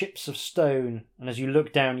on chips of stone, and as you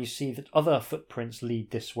look down you see that other footprints lead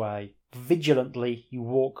this way. Vigilantly you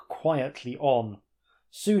walk quietly on.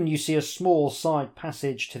 Soon you see a small side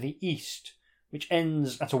passage to the east, which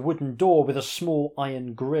ends at a wooden door with a small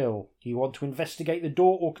iron grille. Do you want to investigate the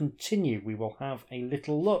door or continue? We will have a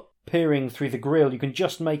little look. Peering through the grille, you can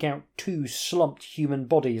just make out 2 slumped human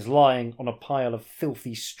bodies lying on a pile of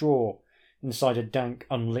filthy straw inside a dank,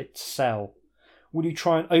 unlit cell. Will you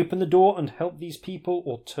try and open the door and help these people,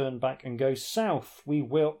 or turn back and go south? We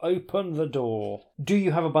will open the door. Do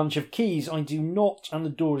you have a bunch of keys? I do not, and the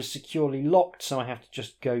door is securely locked, so I have to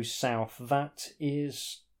just go south. That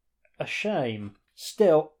is a shame.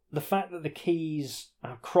 Still, the fact that the keys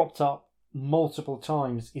are cropped up multiple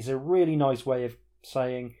times is a really nice way of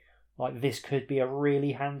saying, like, this could be a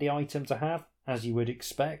really handy item to have, as you would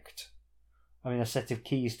expect. I mean, a set of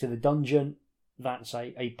keys to the dungeon, that's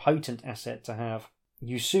a potent asset to have.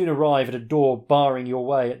 You soon arrive at a door barring your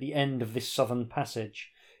way at the end of this southern passage.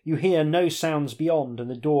 You hear no sounds beyond, and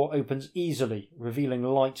the door opens easily, revealing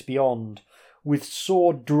light beyond. With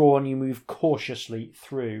sword drawn, you move cautiously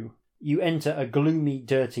through. You enter a gloomy,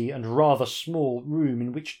 dirty, and rather small room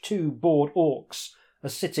in which 2 bored orcs are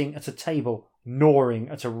sitting at a table, gnawing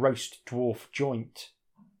at a roast dwarf joint.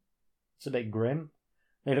 It's a bit grim.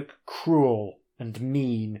 They look cruel and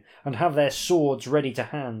mean, and have their swords ready to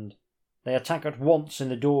hand. They attack at once in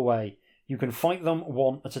the doorway. You can fight them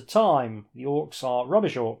one at a time. The orcs are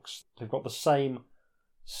rubbish orcs. They've got the same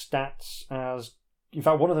stats as... In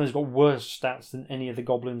fact, one of them has got worse stats than any of the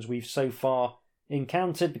goblins we've so far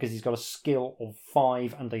encountered, because he's got a skill of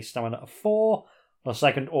 5 and a stamina of 4. The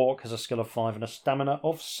second orc has a skill of 5 and a stamina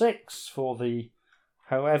of 6. For the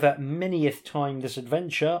however manyth time this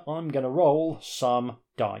adventure, I'm going to roll some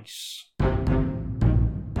dice.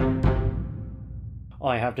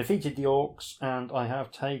 I have defeated the orcs, and I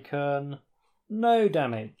have taken no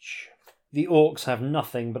damage. The orcs have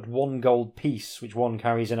nothing but 1 gold piece, which one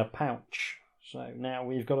carries in a pouch. So now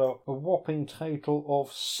we've got a whopping total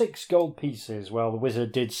of 6 gold pieces. Well, the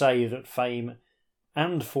wizard did say that fame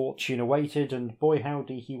and fortune awaited, and boy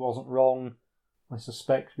howdy, he wasn't wrong. I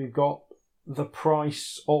suspect we've got the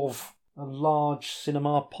price of a large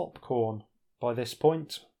cinema popcorn by this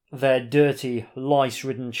point. Their dirty,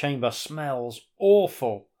 lice-ridden chamber smells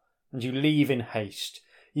awful, and you leave in haste.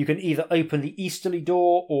 You can either open the easterly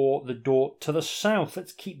door or the door to the south.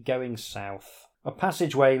 Let's keep going south. A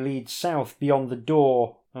passageway leads south beyond the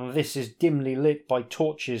door, and this is dimly lit by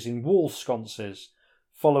torches in wall sconces.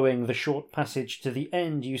 Following the short passage to the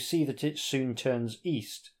end, you see that it soon turns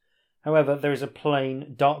east. However, there is a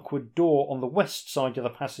plain, dark-wood door on the west side of the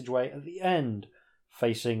passageway at the end,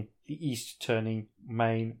 facing the east-turning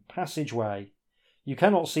main passageway. You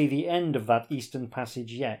cannot see the end of that eastern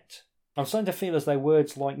passage yet. I'm starting to feel as though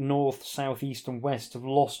words like north, south, east and west have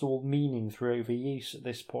lost all meaning through overuse at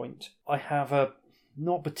this point. I have a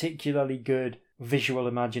not particularly good visual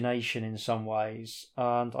imagination in some ways,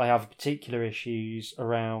 and I have particular issues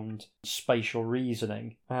around spatial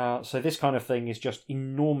reasoning. So this kind of thing is just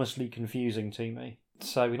enormously confusing to me.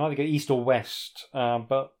 So we can either go east or west,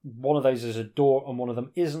 but one of those is a door and one of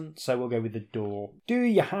them isn't, so we'll go with the door. Do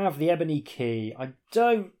you have the ebony key? I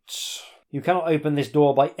don't. You cannot open this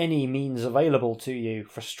door by any means available to you.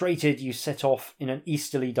 Frustrated, you set off in an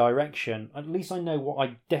easterly direction. At least I know what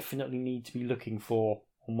I definitely need to be looking for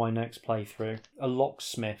on my next playthrough. A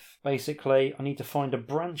locksmith. Basically, I need to find a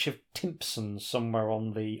branch of Timpson somewhere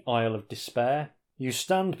on the Isle of Despair. You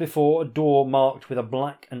stand before a door marked with a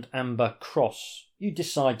black and amber cross. You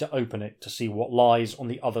decide to open it to see what lies on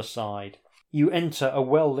the other side. You enter a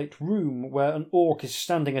well-lit room where an orc is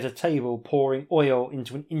standing at a table pouring oil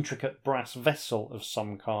into an intricate brass vessel of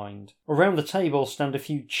some kind. Around the table stand a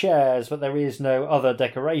few chairs, but there is no other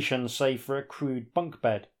decoration save for a crude bunk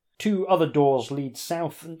bed. 2 other doors lead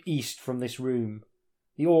south and east from this room.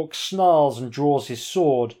 The orc snarls and draws his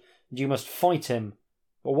sword, and you must fight him.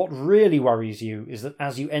 But what really worries you is that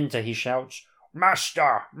as you enter he shouts,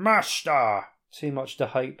 "Master! Master!" Too much to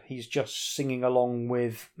hope he's just singing along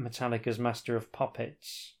with Metallica's Master of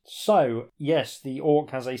Puppets. So, yes, the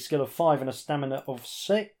orc has a skill of 5 and a stamina of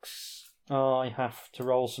 6. I have to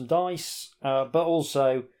roll some dice, but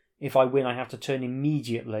also, if I win, I have to turn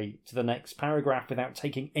immediately to the next paragraph without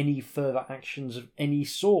taking any further actions of any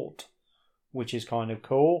sort, which is kind of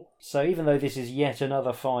cool. So even though this is yet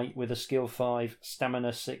another fight with a skill 5,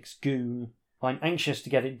 stamina 6 goon, I'm anxious to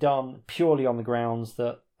get it done purely on the grounds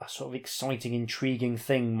that a sort of exciting, intriguing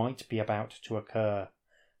thing might be about to occur.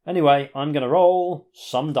 Anyway, I'm going to roll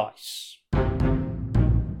some dice.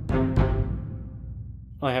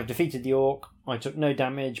 I have defeated the orc. I took no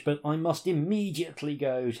damage, but I must immediately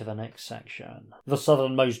go to the next section. The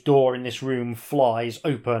southernmost door in this room flies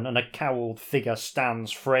open and a cowled figure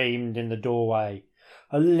stands framed in the doorway.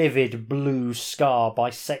 A livid blue scar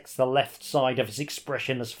bisects the left side of his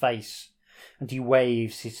expressionless face, and he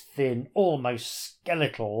waves his thin, almost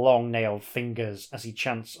skeletal, long-nailed fingers as he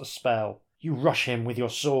chants a spell. You rush him with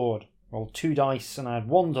your sword. Roll 2 dice and add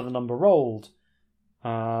 1 to the number rolled.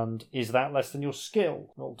 And is that less than your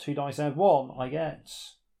skill? Roll 2 dice, add 1. I get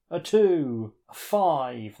a 2, a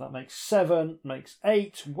 5. That makes 7, makes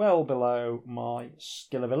 8, well below my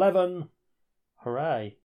skill of 11.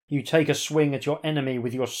 Hooray. You take a swing at your enemy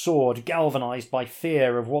with your sword, galvanised by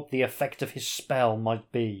fear of what the effect of his spell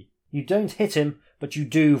might be. You don't hit him, but you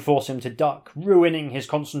do force him to duck, ruining his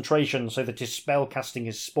concentration so that his spellcasting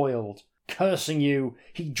is spoiled. Cursing you,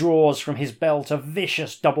 he draws from his belt a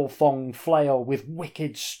vicious double-thonged flail with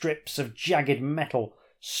wicked strips of jagged metal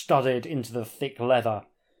studded into the thick leather.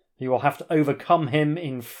 You will have to overcome him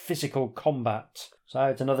in physical combat. So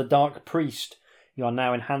it's another Dark Priest. You are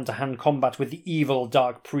now in hand-to-hand combat with the evil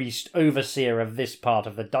Dark Priest, overseer of this part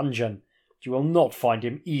of the dungeon. You will not find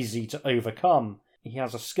him easy to overcome. He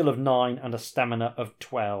has a skill of 9 and a stamina of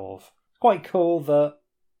 12. Quite cool that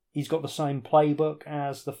he's got the same playbook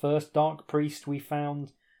as the first Dark Priest we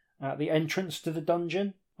found at the entrance to the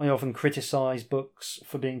dungeon. I often criticise books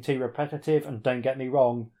for being too repetitive, and don't get me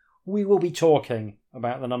wrong, we will be talking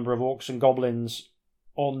about the number of orcs and goblins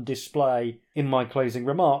on display in my closing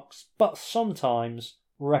remarks, but sometimes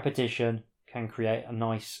repetition can create a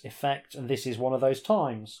nice effect, and this is one of those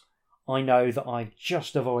times. I know that I've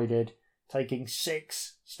just avoided taking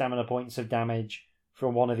 6 stamina points of damage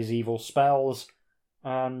from one of his evil spells,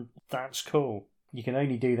 and that's cool. You can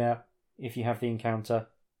only do that if you have the encounter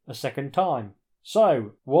a second time.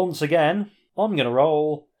 So, once again, I'm going to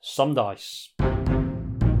roll some dice.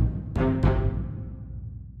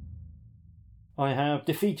 I have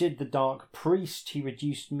defeated the Dark Priest. He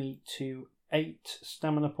reduced me to 8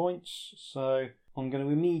 stamina points, so I'm going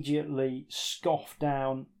to immediately scoff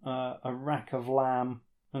down a rack of lamb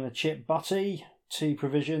and a chip butty, 2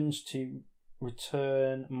 provisions to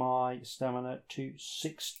return my stamina to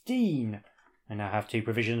 16. I now have 2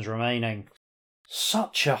 provisions remaining.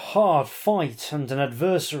 Such a hard fight, and an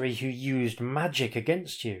adversary who used magic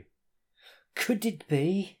against you. Could it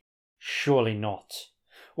be? Surely not.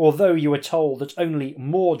 Although you were told that only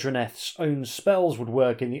Mordreneth's own spells would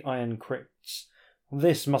work in the Iron Crypts,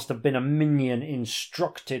 this must have been a minion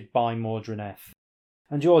instructed by Mordreneth.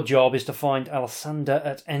 And your job is to find Alsander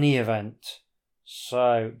at any event.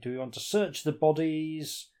 So, do we want to search the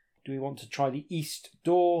bodies? Do we want to try the east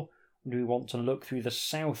door? Or do we want to look through the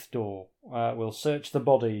south door? We'll search the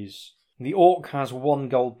bodies. The orc has 1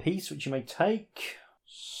 gold piece, which you may take.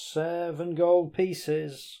 7 gold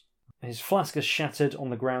pieces. His flask is shattered on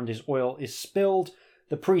the ground, his oil is spilled.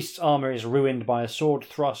 The priest's armour is ruined by a sword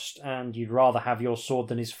thrust, and you'd rather have your sword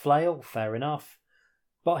than his flail, fair enough.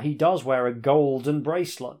 But he does wear a golden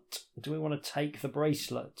bracelet. Do we want to take the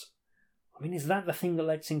bracelet? I mean, is that the thing that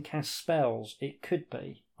lets him cast spells? It could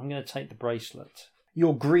be. I'm going to take the bracelet.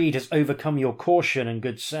 Your greed has overcome your caution and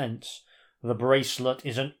good sense. The bracelet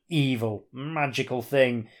is an evil, magical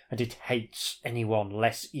thing, and it hates anyone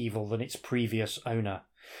less evil than its previous owner.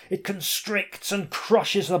 It constricts and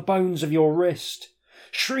crushes the bones of your wrist.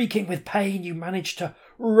 Shrieking with pain, you manage to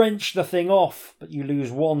wrench the thing off, but you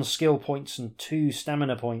lose 1 skill point and 2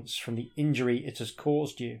 stamina points from the injury it has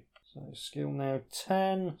caused you. So skill now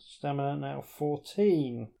 10, stamina now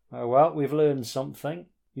 14. Oh well, we've learned something.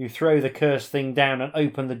 You throw the cursed thing down and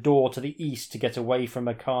open the door to the east to get away from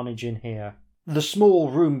a carnage in here. The small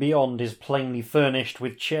room beyond is plainly furnished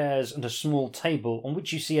with chairs and a small table on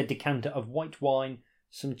which you see a decanter of white wine,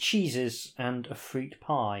 some cheeses and a fruit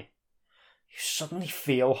pie. You suddenly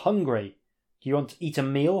feel hungry. Do you want to eat a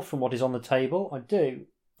meal from what is on the table? I do.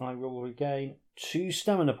 I will regain 2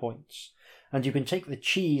 stamina points. And you can take the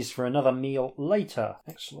cheese for another meal later.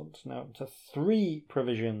 Excellent. Now to 3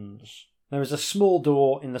 provisions. There is a small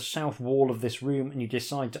door in the south wall of this room, and you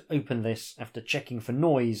decide to open this after checking for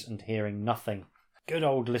noise and hearing nothing. Good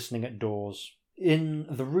old listening at doors. In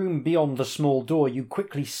the room beyond the small door, you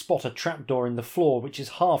quickly spot a trapdoor in the floor which is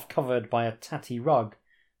half covered by a tatty rug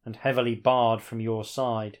and heavily barred from your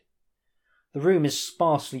side. The room is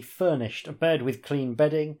sparsely furnished, a bed with clean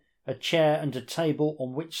bedding, a chair and a table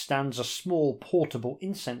on which stands a small portable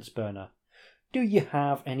incense burner. Do you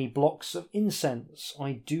have any blocks of incense?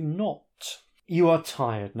 I do not. You are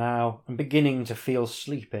tired now and beginning to feel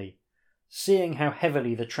sleepy. Seeing how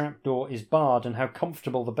heavily the trapdoor is barred and how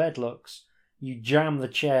comfortable the bed looks, you jam the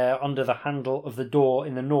chair under the handle of the door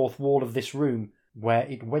in the north wall of this room, where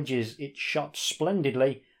it wedges it shut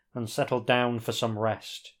splendidly, and settle down for some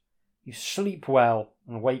rest. You sleep well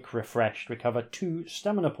and wake refreshed, recover 2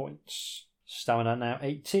 stamina points. Stamina now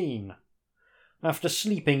 18. After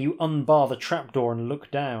sleeping, you unbar the trapdoor and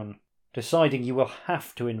look down. Deciding you will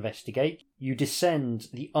have to investigate, you descend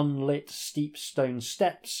the unlit steep stone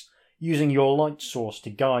steps, using your light source to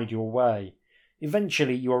guide your way.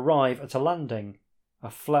 Eventually you arrive at a landing. A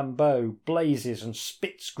flambeau blazes and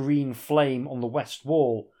spits green flame on the west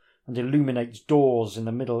wall, and illuminates doors in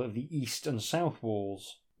the middle of the east and south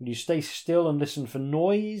walls. Will you stay still and listen for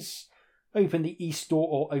noise? Open the east door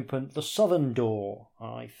or open the southern door?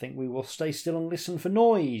 I think we will stay still and listen for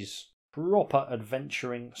noise. Proper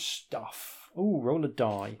adventuring stuff. Ooh, roll a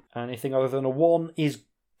die. Anything other than a 1 is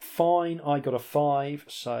fine. I got a 5,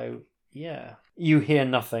 so yeah. You hear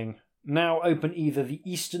nothing. Now open either the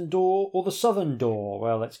eastern door or the southern door.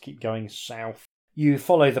 Well, let's keep going south. You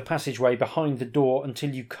follow the passageway behind the door until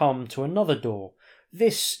you come to another door.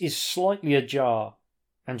 This is slightly ajar,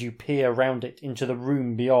 and you peer round it into the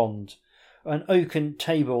room beyond. An oaken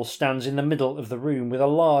table stands in the middle of the room with a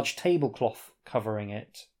large tablecloth covering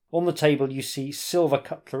it. On the table you see silver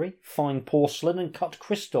cutlery, fine porcelain and cut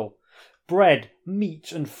crystal, bread,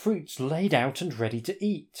 meat and fruits laid out and ready to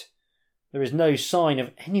eat. There is no sign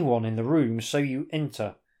of anyone in the room, so you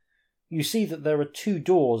enter. You see that there are 2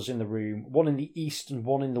 doors in the room, one in the east and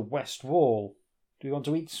one in the west wall. Do you want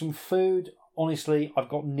to eat some food? Honestly, I've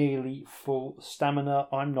got nearly full stamina.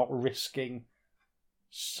 I'm not risking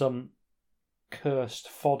some cursed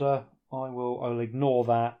fodder. I'll ignore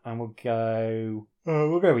that and we'll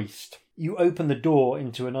go east. You open the door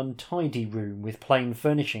into an untidy room with plain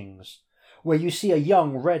furnishings, where you see a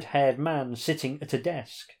young red-haired man sitting at a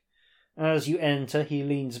desk. As you enter, he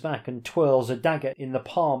leans back and twirls a dagger in the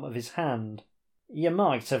palm of his hand. "You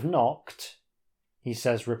might have knocked," he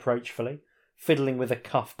says reproachfully, fiddling with a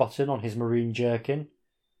cuff button on his maroon jerkin.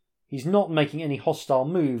 He's not making any hostile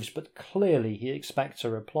moves, but clearly he expects a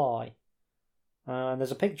reply. And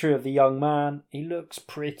there's a picture of the young man. He looks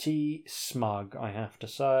pretty smug, I have to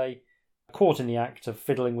say, caught in the act of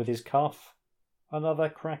fiddling with his cuff. Another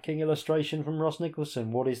cracking illustration from Ross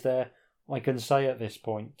Nicholson. What is there I can say at this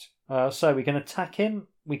point? So we can attack him,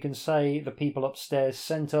 we can say the people upstairs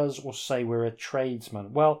sent us, or say we're a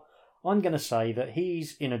tradesman. Well, I'm going to say that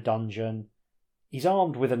he's in a dungeon, he's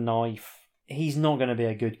armed with a knife, he's not going to be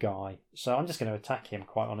a good guy, so I'm just going to attack him,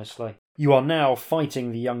 quite honestly. You are now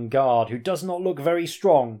fighting the young guard, who does not look very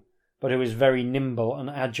strong, but who is very nimble and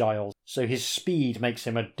agile, so his speed makes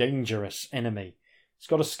him a dangerous enemy. He's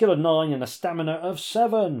got a skill of 9 and a stamina of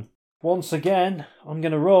 7. Once again, I'm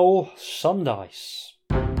going to roll some dice.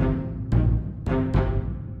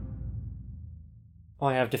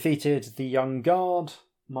 I have defeated the young guard.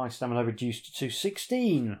 My stamina reduced to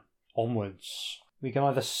 16. Onwards. We can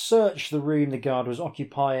either search the room the guard was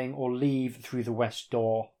occupying or leave through the west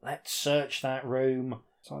door. Let's search that room.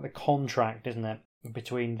 It's like the contract, isn't it,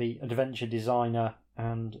 between the adventure designer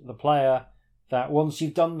and the player, that once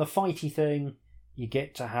you've done the fighty thing, you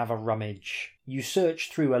get to have a rummage. You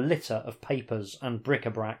search through a litter of papers and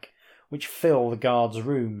bric-a-brac which fill the guard's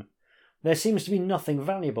room. There seems to be nothing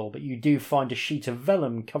valuable, but you do find a sheet of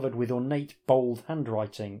vellum covered with ornate, bold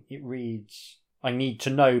handwriting. It reads, "I need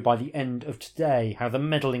to know by the end of today how the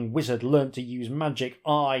meddling wizard learnt to use magic.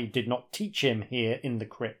 I did not teach him here in the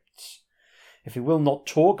crypts. If he will not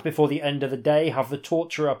talk before the end of the day, have the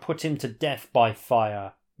torturer put him to death by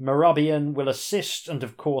fire. Merabian will assist, and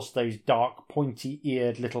of course those dark,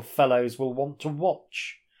 pointy-eared little fellows will want to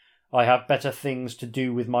watch. I have better things to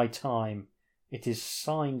do with my time." It is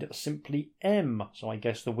signed simply M, so I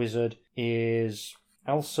guess the wizard is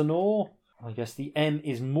Elsinore. I guess the M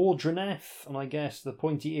is Mordreneth, and I guess the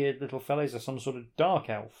pointy-eared little fellows are some sort of dark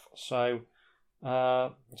elf. So,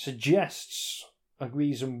 suggests a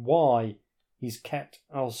reason why he's kept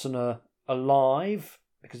Elsinore alive,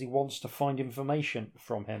 because he wants to find information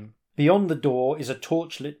from him. Beyond the door is a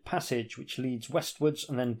torchlit passage which leads westwards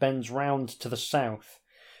and then bends round to the south.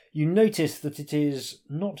 You notice that it is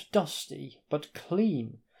not dusty, but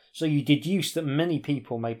clean, so you deduce that many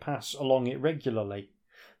people may pass along it regularly.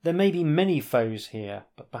 There may be many foes here,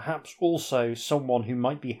 but perhaps also someone who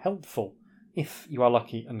might be helpful, if you are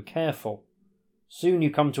lucky and careful. Soon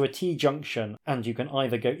you come to a T-junction, and you can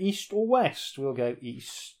either go east or west. We'll go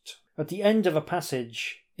east. At the end of a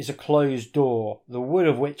passage is a closed door, the wood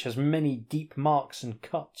of which has many deep marks and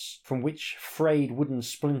cuts, from which frayed wooden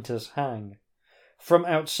splinters hang. From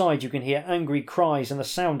outside you can hear angry cries and the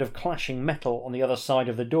sound of clashing metal on the other side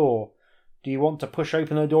of the door. Do you want to push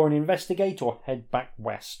open the door and investigate, or head back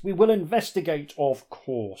west? We will investigate, of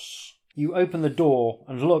course. You open the door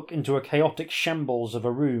and look into a chaotic shambles of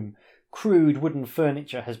a room. Crude wooden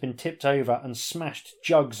furniture has been tipped over and smashed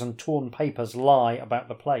jugs and torn papers lie about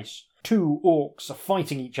the place. 2 orcs are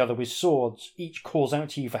fighting each other with swords. Each calls out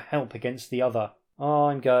to you for help against the other.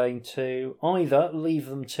 I'm going to either leave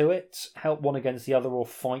them to it, help one against the other, or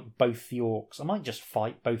fight both the orcs. I might just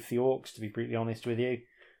fight both the orcs, to be brutally honest with you.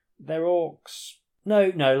 They're orcs.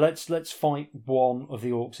 No, let's fight one of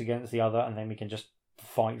the orcs against the other, and then we can just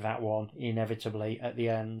fight that one, inevitably, at the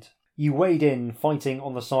end. You wade in, fighting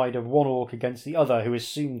on the side of one orc against the other, who is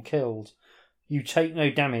soon killed. You take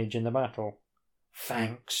no damage in the battle.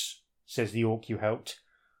 "Thanks," says the orc you helped.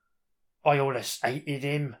 "I allus hated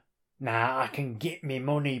him. Now I can get me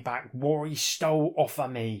money back what he stole off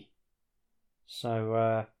of me."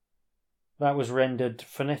 So, that was rendered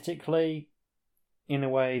phonetically in a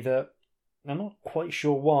way that I'm not quite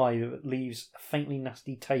sure why, but it leaves a faintly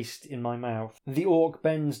nasty taste in my mouth. The orc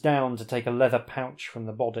bends down to take a leather pouch from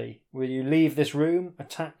the body. Will you leave this room,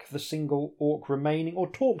 attack the single orc remaining, or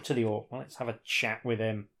talk to the orc? Well, let's have a chat with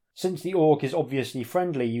him. Since the orc is obviously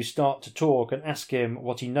friendly, you start to talk and ask him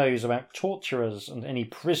what he knows about torturers and any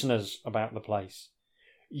prisoners about the place.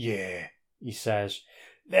 "Yeah," he says.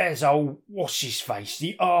 "There's old what's-his-face,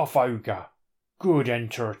 the half-ogre. Good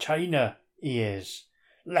entertainer, he is.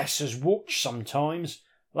 Lets us watch sometimes.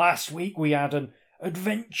 Last week we had an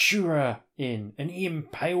adventurer in, and he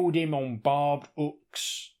impaled him on barbed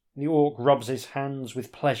hooks." The orc rubs his hands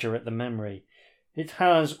with pleasure at the memory. It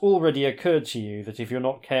has already occurred to you that if you're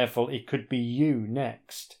not careful, it could be you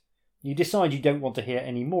next. You decide you don't want to hear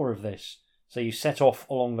any more of this, so you set off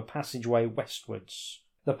along the passageway westwards.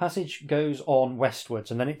 The passage goes on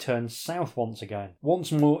westwards and then it turns south once again.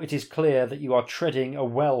 Once more it is clear that you are treading a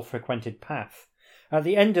well-frequented path. At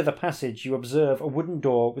the end of the passage you observe a wooden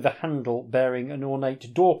door with a handle bearing an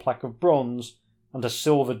ornate door plaque of bronze and a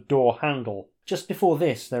silver door handle. Just before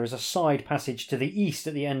this there is a side passage to the east,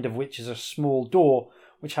 at the end of which is a small door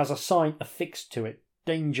which has a sign affixed to it: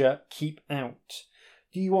 "Danger, keep out."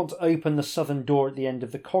 Do you want to open the southern door at the end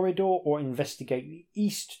of the corridor or investigate the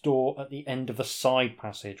east door at the end of the side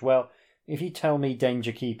passage? Well, if you tell me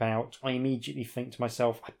 "danger, keep out," I immediately think to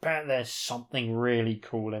myself, I bet there's something really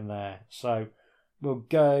cool in there. So we'll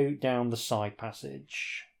go down the side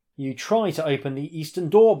passage. You try to open the eastern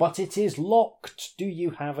door, but it is locked. Do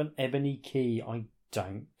you have an ebony key? I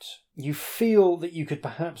don't. You feel that you could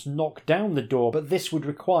perhaps knock down the door, but this would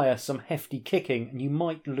require some hefty kicking and you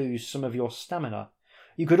might lose some of your stamina.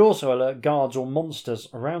 You could also alert guards or monsters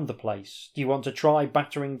around the place. Do you want to try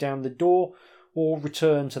battering down the door or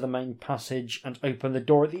return to the main passage and open the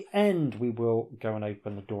door at the end? We will go and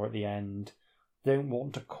open the door at the end. Don't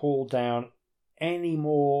want to call down any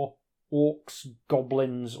more orcs,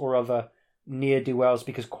 goblins or other ne'er-do-wells,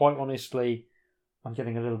 because quite honestly I'm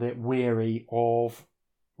getting a little bit weary of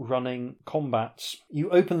running combats. You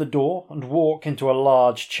open the door and walk into a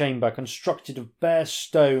large chamber constructed of bare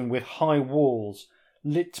stone with high walls,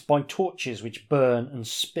 lit by torches which burn and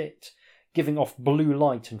spit, giving off blue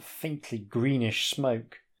light and faintly greenish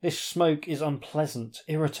smoke. This smoke is unpleasant,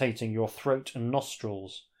 irritating your throat and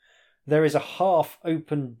nostrils. There is a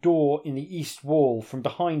half-open door in the east wall, from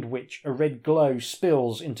behind which a red glow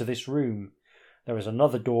spills into this room. There is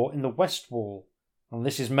another door in the west wall, and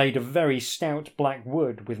this is made of very stout black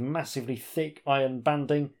wood with massively thick iron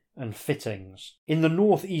banding and fittings. In the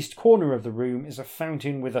northeast corner of the room is a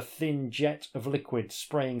fountain with a thin jet of liquid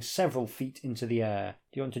spraying several feet into the air.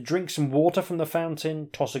 Do you want to drink some water from the fountain,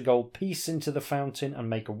 toss a gold piece into the fountain and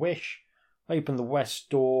make a wish? Open the west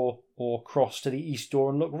door or cross to the east door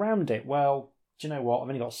and look round it? Well, do you know what? I've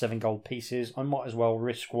only got 7 gold pieces. I might as well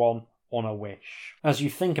risk one on a wish. As you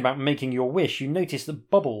think about making your wish, you notice that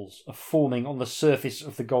bubbles are forming on the surface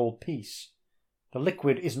of the gold piece. The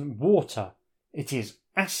liquid isn't water, it is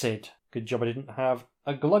acid. Good job I didn't have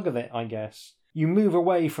a glug of it, I guess. You move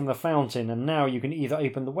away from the fountain and now you can either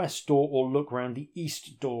open the west door or look round the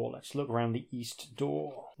east door. Let's look round the east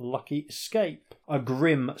door. Lucky escape. A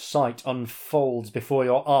grim sight unfolds before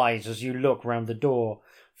your eyes as you look round the door.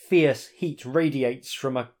 Fierce heat radiates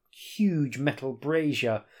from a huge metal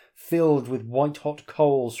brazier filled with white-hot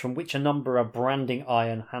coals from which a number of branding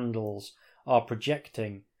iron handles are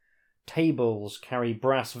projecting. Tables carry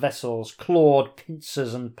brass vessels, clawed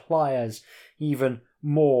pincers and pliers. Even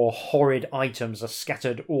more horrid items are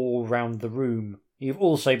scattered all round the room. You've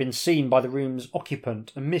also been seen by the room's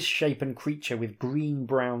occupant, a misshapen creature with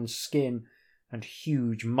green-brown skin and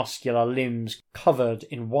huge muscular limbs covered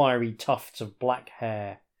in wiry tufts of black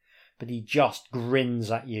hair. But he just grins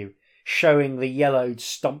at you, showing the yellowed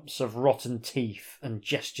stumps of rotten teeth, and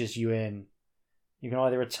gestures you in. You can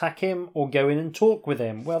either attack him or go in and talk with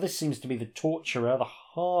him. Well, this seems to be the torturer, the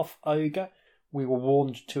half-ogre we were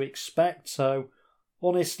warned to expect, so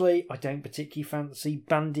honestly, I don't particularly fancy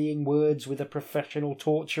bandying words with a professional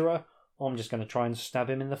torturer. I'm just going to try and stab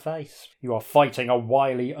him in the face. You are fighting a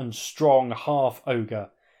wily and strong half-ogre.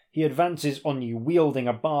 He advances on you, wielding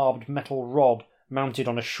a barbed metal rod mounted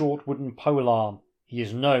on a short wooden polearm. He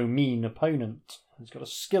is no mean opponent. He's got a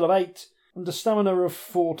skill of 8 and a stamina of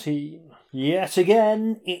 14. Yet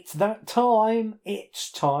again, it's that time. It's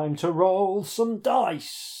time to roll some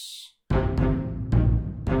dice.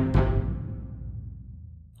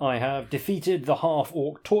 I have defeated the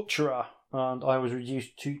half-orc torturer, and I was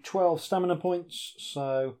reduced to 12 stamina points,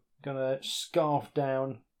 so I'm going to scarf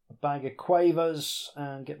down a bag of quavers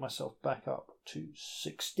and get myself back up to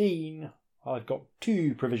 16. I've got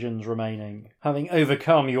 2 provisions remaining. Having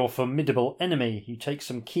overcome your formidable enemy, you take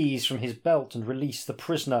some keys from his belt and release the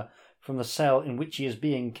prisoner from the cell in which he is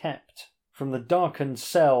being kept. From the darkened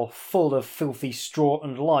cell, full of filthy straw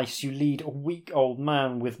and lice, you lead a weak old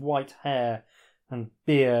man with white hair and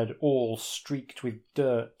beard all streaked with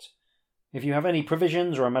dirt. If you have any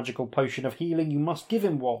provisions or a magical potion of healing, you must give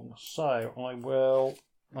him one. So I will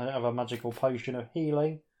I don't have a magical potion of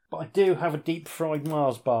healing, but I do have a deep-fried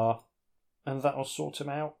Mars bar, and that'll sort him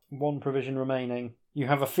out. 1 provision remaining. You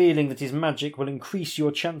have a feeling that his magic will increase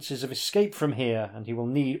your chances of escape from here, and he will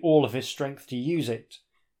need all of his strength to use it.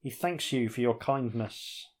 He thanks you for your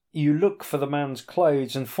kindness. You look for the man's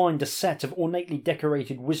clothes and find a set of ornately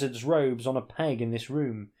decorated wizard's robes on a peg in this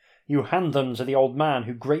room. You hand them to the old man,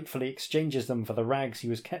 who gratefully exchanges them for the rags he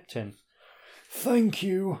was kept in. "Thank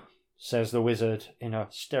you," says the wizard in a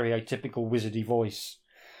stereotypical wizardy voice.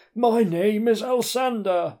 "My name is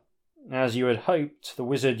Alsander." As you had hoped, the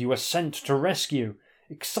wizard you were sent to rescue.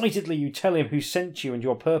 Excitedly you tell him who sent you and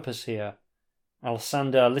your purpose here.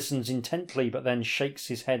 Alsander listens intently, but then shakes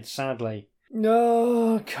his head sadly.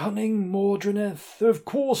 Cunning Mordreneth. Of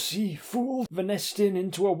course he fooled Venestin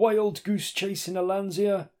into a wild goose chase in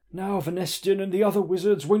Alanzia. Now Venestin and the other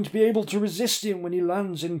wizards won't be able to resist him when he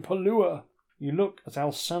lands in Palua. You look at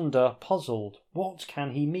Alsander, puzzled. What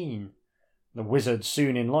can he mean? The wizard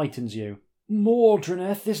soon enlightens you.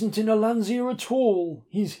 Mordreneth isn't in Alanzia at all.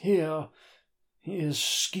 He's here. He is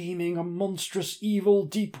scheming a monstrous evil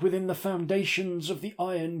deep within the foundations of the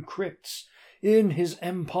Iron Crypts, in his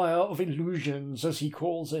empire of illusions, as he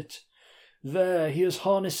calls it. There he is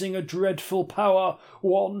harnessing a dreadful power,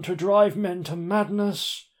 one to drive men to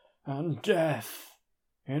madness and death,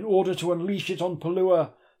 in order to unleash it on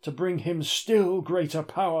Palua to bring him still greater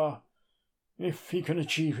power. If he can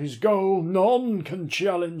achieve his goal, none can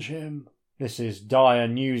challenge him. This is dire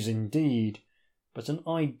news indeed, but an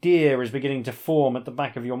idea is beginning to form at the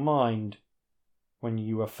back of your mind. When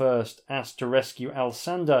you were first asked to rescue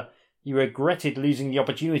Alsander, you regretted losing the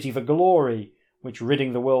opportunity for glory, which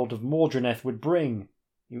ridding the world of Mordreneth would bring.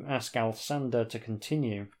 You ask Alsander to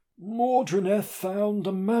continue. Mordreneth found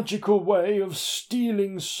a magical way of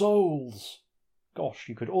stealing souls. Gosh,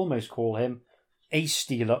 you could almost call him a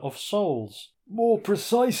stealer of souls. More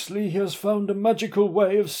precisely, he has found a magical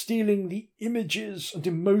way of stealing the images and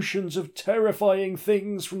emotions of terrifying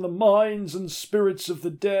things from the minds and spirits of the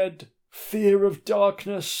dead. Fear of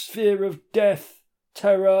darkness, fear of death,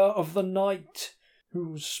 terror of the night,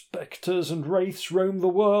 whose spectres and wraiths roam the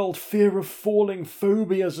world, fear of falling,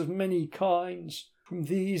 phobias of many kinds. From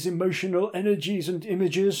these emotional energies and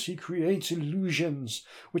images he creates illusions,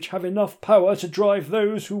 which have enough power to drive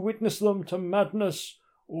those who witness them to madness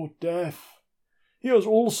or death. He has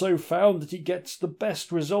also found that he gets the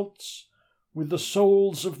best results with the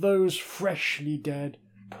souls of those freshly dead,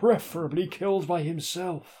 preferably killed by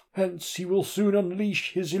himself. Hence he will soon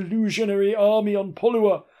unleash his illusionary army on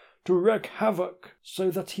Palua to wreak havoc,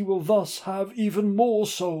 so that he will thus have even more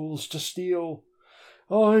souls to steal.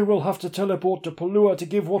 I will have to teleport to Palua to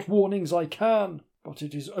give what warnings I can, but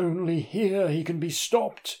it is only here he can be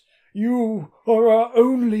stopped. You are our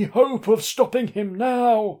only hope of stopping him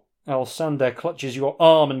now. Alsander clutches your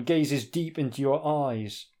arm and gazes deep into your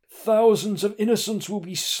eyes. Thousands of innocents will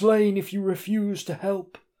be slain if you refuse to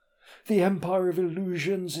help. The Empire of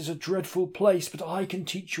Illusions is a dreadful place, but I can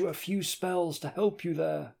teach you a few spells to help you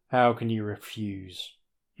there. How can you refuse?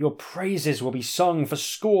 Your praises will be sung for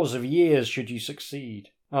scores of years should you succeed.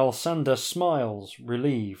 Alsander smiles,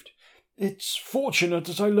 relieved. It's fortunate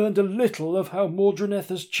that I learned a little of how Mordreneth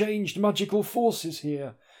has changed magical forces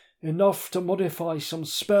here, enough to modify some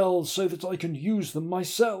spells so that I can use them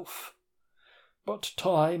myself. But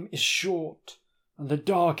time is short, and the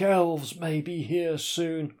Dark Elves may be here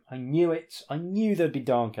soon. I knew it. I knew there'd be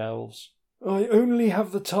Dark Elves. I only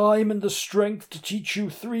have the time and the strength to teach you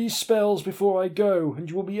 3 spells before I go, and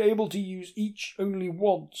you will be able to use each only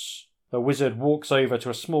once. The wizard walks over to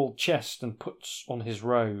a small chest and puts on his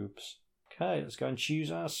robes. Okay, let's go and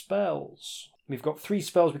choose our spells. We've got 3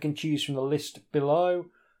 spells we can choose from the list below.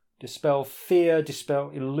 Dispel Fear, Dispel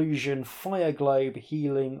Illusion, Fire Globe,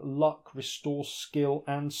 Healing, Luck, Restore Skill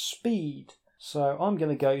and Speed. So I'm going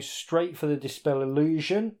to go straight for the Dispel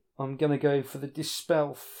Illusion. I'm going to go for the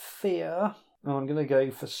Dispel Fear. And I'm going to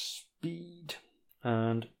go for Speed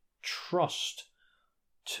and Trust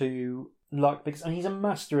to Luck, because he's a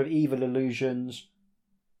master of evil illusions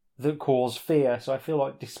that cause fear. So I feel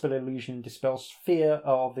like Dispel Illusion and Dispel Fear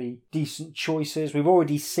are the decent choices. We've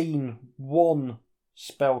already seen one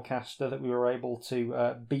spellcaster that we were able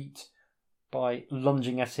to beat by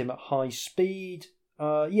lunging at him at high speed.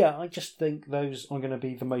 I just think those are going to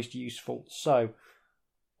be the most useful. So,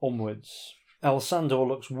 onwards. Alsander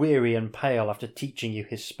looks weary and pale after teaching you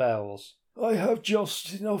his spells. I have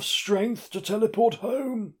just enough strength to teleport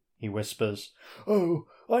home, he whispers. Oh,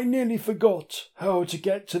 I nearly forgot how to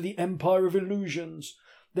get to the Empire of Illusions.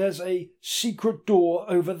 There's a secret door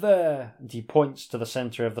over there, and he points to the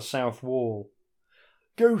centre of the south wall.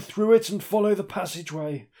 Go through it and follow the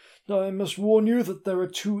passageway. I must warn you that there are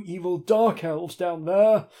 2 evil dark elves down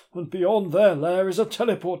there, and beyond their lair is a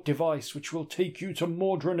teleport device which will take you to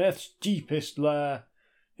Mordraneth's deepest lair.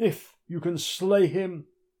 If you can slay him,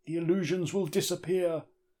 the illusions will disappear,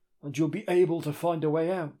 and you'll be able to find a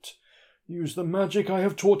way out. Use the magic I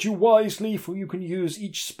have taught you wisely, for you can use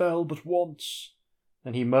each spell but once."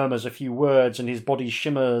 Then he murmurs a few words, and his body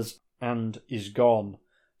shimmers and is gone,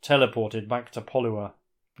 teleported back to Polua.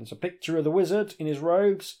 It's a picture of the wizard in his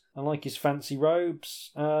robes. I like his fancy robes,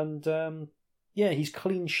 and he's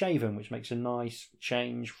clean shaven, which makes a nice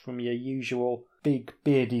change from your usual big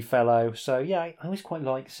beardy fellow. So yeah, I always quite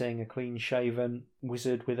like seeing a clean shaven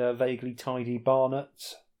wizard with a vaguely tidy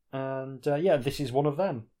barnet, and this is one of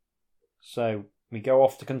them. So we go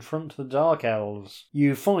off to confront the Dark Elves.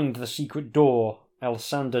 You find the secret door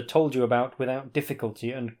Alsander told you about without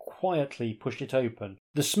difficulty and quietly push it open.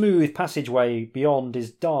 The smooth passageway beyond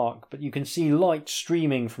is dark, but you can see light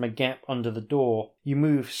streaming from a gap under the door. You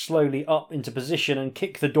move slowly up into position and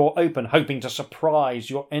kick the door open, hoping to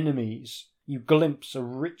surprise your enemies. You glimpse a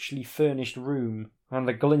richly furnished room, and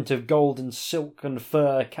the glint of gold and silk and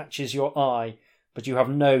fur catches your eye, but you have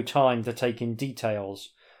no time to take in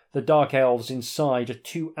details. The Dark Elves inside are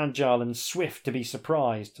too agile and swift to be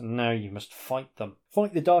surprised, and now you must fight them.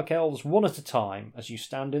 Fight the Dark Elves one at a time as you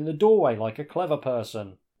stand in the doorway like a clever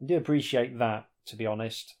person. I do appreciate that, to be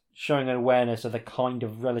honest, showing an awareness of the kind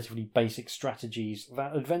of relatively basic strategies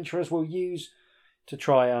that adventurers will use to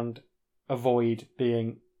try and avoid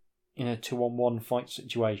being in a 2-on-1 fight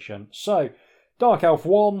situation. So, Dark Elf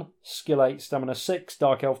 1, Skill 8, Stamina 6,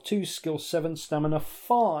 Dark Elf 2, Skill 7, Stamina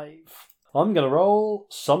 5. I'm going to roll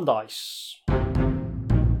some dice.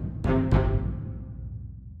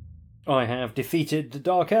 I have defeated the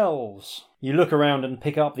Dark Elves. You look around and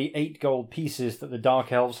pick up the 8 gold pieces that the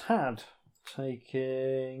Dark Elves had,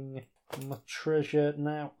 taking my treasure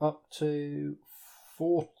now up to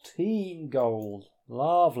 14 gold.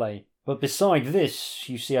 Lovely. But beside this,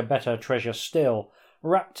 you see a better treasure still.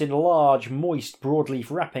 Wrapped in large, moist broadleaf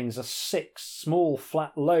wrappings are 6 small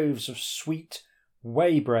flat loaves of sweet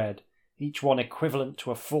whey bread, each one equivalent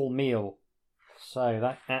to a full meal. So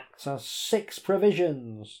that acts as 6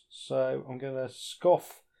 provisions. So I'm going to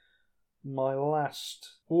scoff my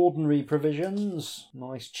last ordinary provisions.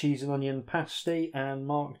 Nice cheese and onion pasty, and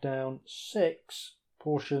mark down 6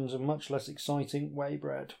 portions of much less exciting whey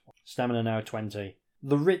bread. Stamina now 20.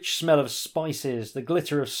 The rich smell of spices, the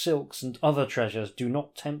glitter of silks and other treasures do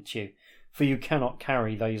not tempt you, for you cannot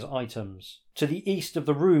carry those items. To the east of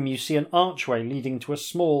the room you see an archway leading to a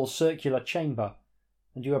small circular chamber,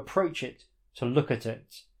 and you approach it to look at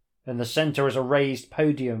it. In the centre is a raised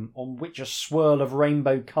podium on which a swirl of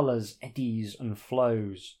rainbow colours eddies and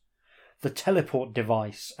flows. The teleport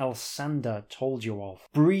device Alsander told you of.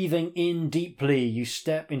 Breathing in deeply, you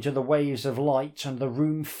step into the waves of light and the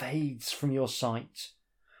room fades from your sight.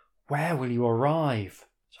 Where will you arrive?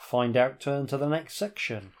 To find out, turn to the next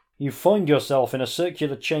section. You find yourself in a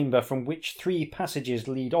circular chamber from which 3 passages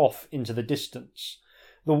lead off into the distance.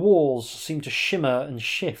 The walls seem to shimmer and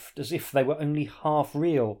shift as if they were only half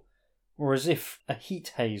real, or as if a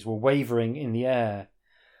heat haze were wavering in the air.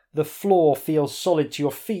 The floor feels solid to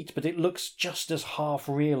your feet, but it looks just as half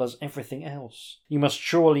real as everything else. You must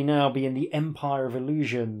surely now be in the Empire of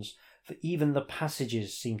Illusions, for even the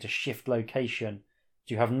passages seem to shift location.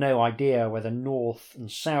 You have no idea where the north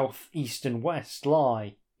and south, east and west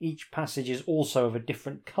lie. Each passage is also of a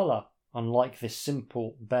different colour, unlike this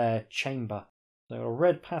simple, bare chamber. So a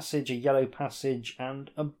red passage, a yellow passage,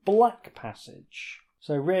 and a black passage.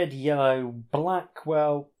 So red, yellow, black,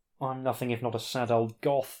 well, I'm nothing if not a sad old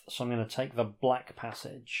goth, so I'm going to take the black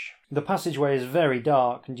passage. The passageway is very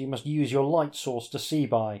dark, and you must use your light source to see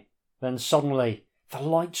by. Then suddenly, the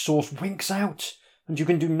light source winks out, and you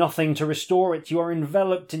can do nothing to restore it. You are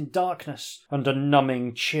enveloped in darkness, and a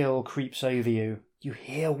numbing chill creeps over you. You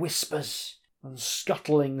hear whispers, and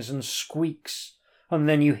scuttlings and squeaks, and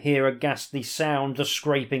then you hear a ghastly sound, the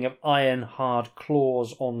scraping of iron-hard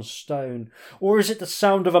claws on stone. Or is it the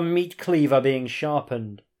sound of a meat cleaver being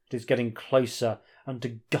sharpened? It is getting closer, and a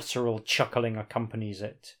guttural chuckling accompanies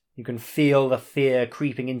it. You can feel the fear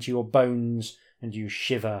creeping into your bones, and you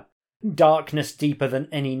shiver. Darkness deeper than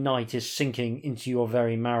any night is sinking into your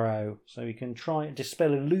very marrow. So you can try a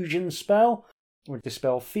Dispel Illusion spell, or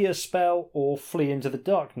Dispel Fear spell, or flee into the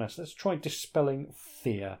darkness. Let's try Dispelling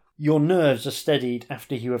Fear. Your nerves are steadied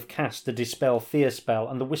after you have cast the Dispel Fear spell,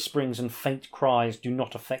 and the whisperings and faint cries do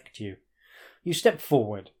not affect you. You step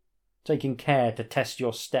forward, taking care to test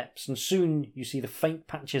your steps, and soon you see the faint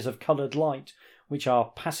patches of coloured light which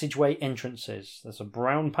are passageway entrances. There's a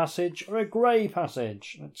brown passage or a grey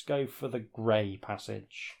passage. Let's go for the grey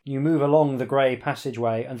passage. You move along the grey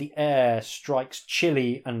passageway and the air strikes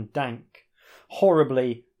chilly and dank.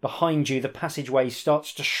 Horribly, behind you, the passageway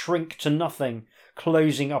starts to shrink to nothing,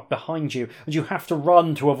 closing up behind you, and you have to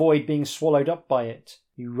run to avoid being swallowed up by it.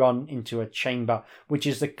 You run into a chamber, which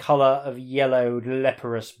is the colour of yellowed,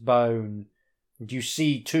 leprous bone. And you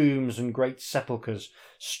see tombs and great sepulchres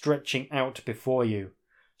stretching out before you.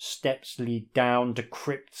 Steps lead down to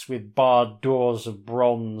crypts with barred doors of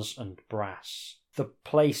bronze and brass. The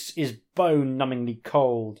place is bone-numbingly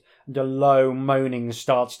cold, and a low moaning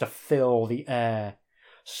starts to fill the air.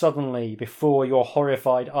 Suddenly, before your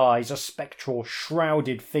horrified eyes, a spectral,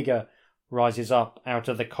 shrouded figure rises up out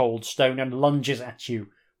of the cold stone and lunges at you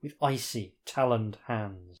with icy, taloned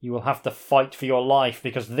hands. You will have to fight for your life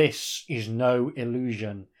because this is no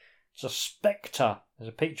illusion. It's a spectre. There's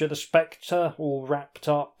a picture of the spectre all wrapped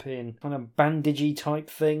up in kind of bandagey type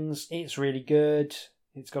things. It's really good.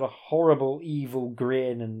 It's got a horrible, evil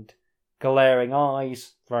grin and glaring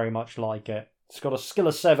eyes, very much like it. It's got a skill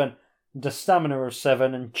of 7 and a stamina of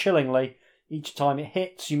 7, and chillingly, each time it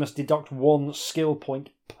hits, you must deduct 1 skill point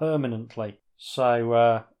permanently.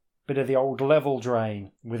 So, bit of the old level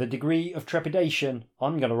drain. With a degree of trepidation,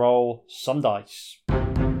 I'm going to roll some dice.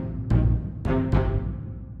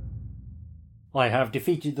 I have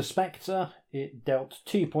defeated the Spectre. It dealt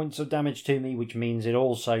 2 points of damage to me, which means it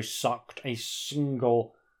also sucked a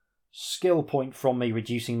single skill point from me,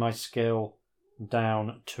 reducing my skill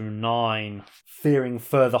down to 9. Fearing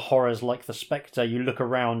further horrors like the Spectre, you look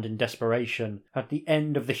around in desperation. At the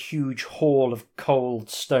end of the huge hall of cold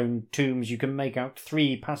stone tombs, you can make out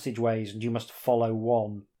 3 passageways, and you must follow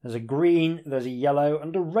one. There's a green, there's a yellow,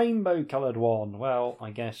 and a rainbow-coloured one. Well, I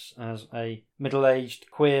guess as a middle-aged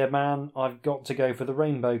queer man, I've got to go for the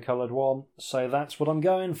rainbow-coloured one, so that's what I'm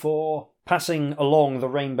going for. Passing along the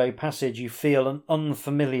rainbow passage, you feel an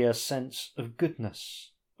unfamiliar sense of goodness.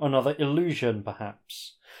 Another illusion,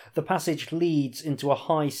 perhaps. The passage leads into a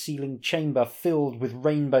high-ceilinged chamber filled with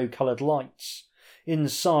rainbow-coloured lights.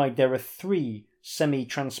 Inside there are 3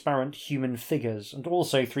 semi-transparent human figures, and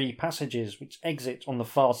also 3 passages which exit on the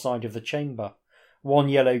far side of the chamber. 1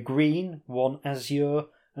 yellow-green, 1 azure,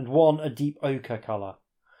 and 1 a deep ochre colour.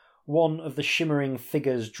 One of the shimmering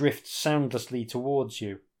figures drifts soundlessly towards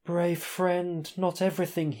you. "Brave friend, not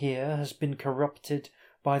everything here has been corrupted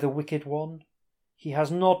by the Wicked One. He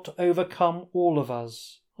has not overcome all of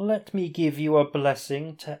us. Let me give you a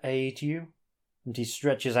blessing to aid you." And he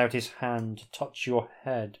stretches out his hand to touch your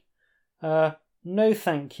head. No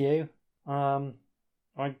thank you.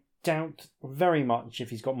 I doubt very much if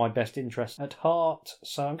he's got my best interest at heart,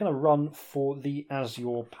 so I'm going to run for the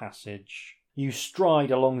Azure Passage. You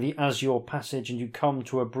stride along the Azure Passage and you come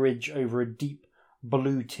to a bridge over a deep,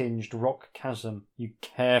 blue-tinged rock chasm. You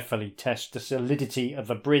carefully test the solidity of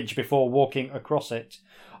the bridge before walking across it.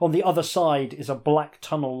 On the other side is a black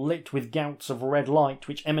tunnel lit with gouts of red light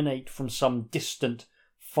which emanate from some distant,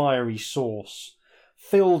 fiery source.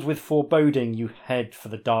 Filled with foreboding, you head for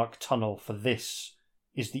the dark tunnel, for this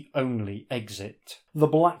is the only exit. The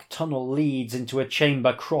black tunnel leads into a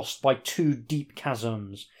chamber crossed by 2 deep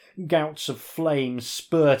chasms. Gouts of flame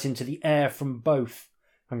spurt into the air from both,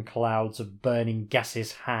 and clouds of burning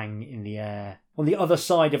gases hang in the air. On the other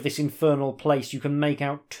side of this infernal place you can make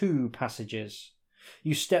out 2 passages.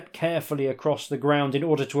 You step carefully across the ground in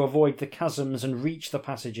order to avoid the chasms and reach the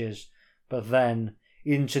passages, but then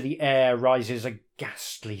into the air rises a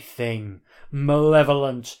ghastly thing,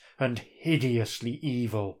 malevolent and hideously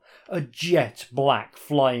evil, a jet-black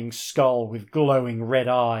flying skull with glowing red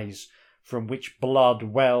eyes, from which blood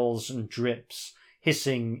wells and drips,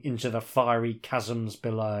 hissing into the fiery chasms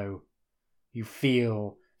below. You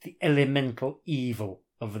feel the elemental evil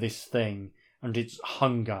of this thing and its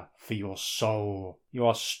hunger for your soul. You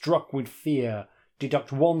are struck with fear.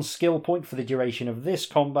 Deduct 1 skill point for the duration of this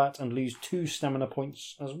combat and lose 2 stamina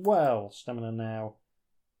points as well. Stamina now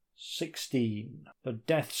 16. The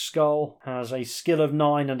Death Skull has a skill of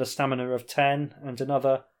 9 and a stamina of 10, and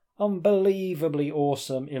another unbelievably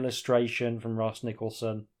awesome illustration from Ross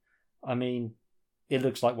Nicholson. I mean, it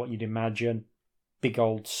looks like what you'd imagine. Big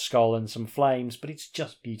old skull and some flames, but it's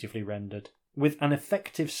just beautifully rendered. With an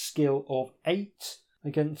effective skill of 8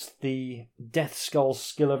 against the Death Skull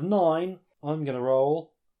skill of 9, I'm going to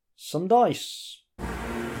roll some dice.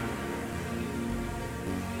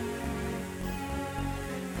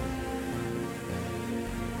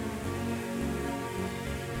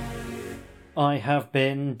 I have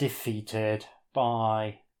been defeated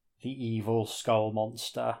by the evil skull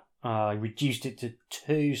monster. I reduced it to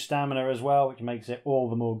 2 stamina as well, which makes it all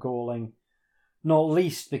the more galling. Not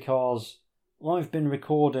least because I've been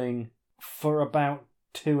recording for about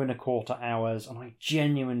 2.25 hours, and I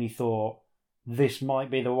genuinely thought this might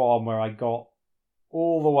be the one where I got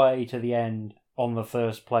all the way to the end on the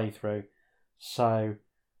first playthrough. So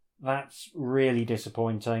that's really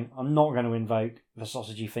disappointing. I'm not going to invoke the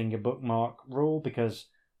sausagey finger bookmark rule because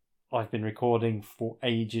I've been recording for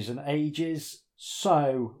ages and ages.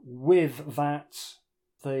 So with that,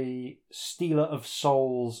 the Stealer of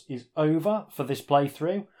Souls is over for this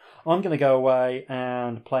playthrough. I'm going to go away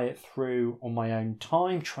and play it through on my own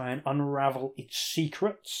time, try and unravel its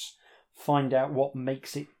secrets, find out what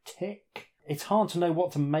makes it tick. It's hard to know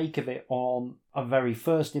what to make of it on a very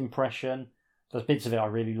first impression. There's bits of it I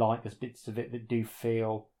really like, there's bits of it that do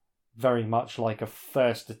feel very much like a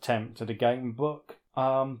first attempt at a game book.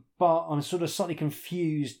 But I'm sort of slightly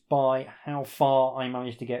confused by how far I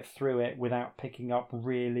managed to get through it without picking up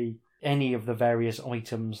really any of the various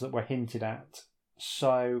items that were hinted at.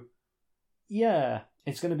 So, yeah,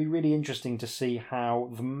 it's going to be really interesting to see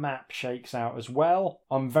how the map shakes out as well.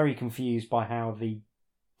 I'm very confused by how the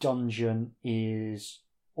dungeon is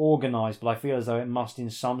organised, but I feel as though it must in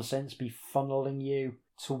some sense be funneling you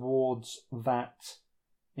towards that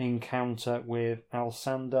encounter with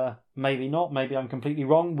Alsander. Maybe not, maybe I'm completely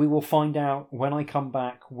wrong. We will find out when I come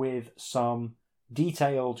back with some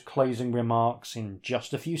detailed closing remarks in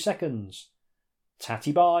just a few seconds.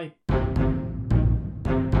 Tatty bye.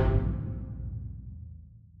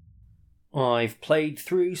 I've played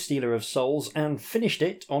through Stealer of Souls and finished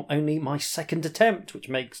it on only my second attempt, which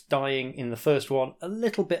makes dying in the first one a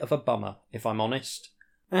little bit of a bummer, if I'm honest.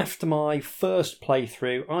 After my first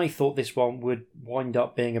playthrough, I thought this one would wind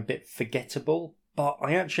up being a bit forgettable, but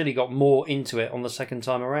I actually got more into it on the second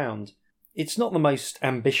time around. It's not the most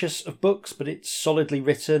ambitious of books, but it's solidly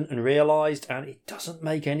written and realised, and it doesn't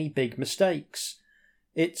make any big mistakes.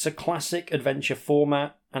 It's a classic adventure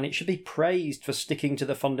format, and it should be praised for sticking to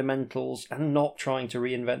the fundamentals and not trying to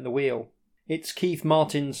reinvent the wheel. It's Keith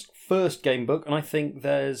Martin's first game book, and I think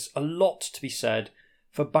there's a lot to be said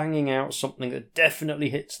for banging out something that definitely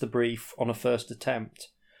hits the brief on a first attempt.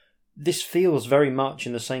 This feels very much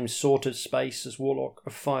in the same sort of space as Warlock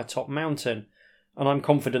of Firetop Mountain, and I'm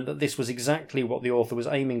confident that this was exactly what the author was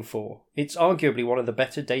aiming for. It's arguably one of the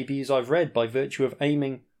better debuts I've read by virtue of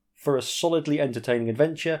aiming for a solidly entertaining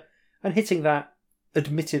adventure and hitting that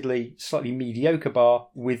admittedly slightly mediocre bar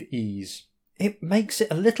with ease. It makes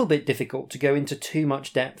it a little bit difficult to go into too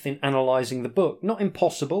much depth in analysing the book. Not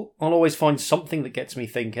impossible, I'll always find something that gets me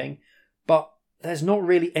thinking, but there's not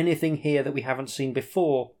really anything here that we haven't seen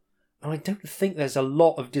before, and I don't think there's a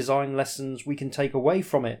lot of design lessons we can take away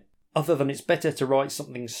from it, other than it's better to write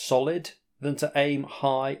something solid than to aim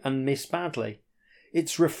high and miss badly.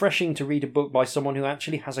 It's refreshing to read a book by someone who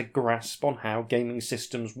actually has a grasp on how gaming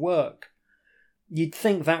systems work. You'd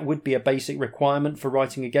think that would be a basic requirement for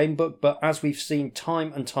writing a game book, but as we've seen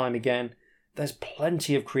time and time again, there's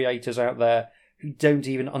plenty of creators out there who don't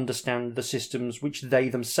even understand the systems which they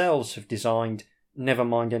themselves have designed, never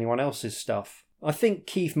mind anyone else's stuff. I think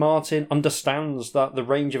Keith Martin understands that the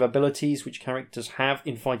range of abilities which characters have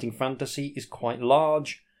in fighting fantasy is quite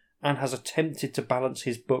large, and has attempted to balance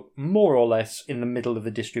his book more or less in the middle of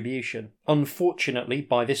the distribution. Unfortunately,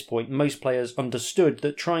 by this point, most players understood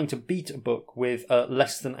that trying to beat a book with a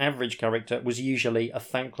less than average character was usually a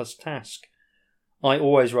thankless task. I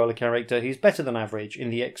always roll a character who's better than average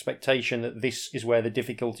in the expectation that this is where the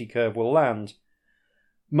difficulty curve will land.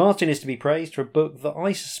 Martin is to be praised for a book that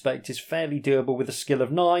I suspect is fairly doable with a skill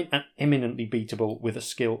of 9 and eminently beatable with a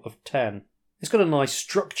skill of 10. It's got a nice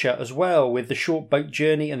structure as well, with the short boat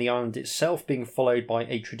journey and the island itself being followed by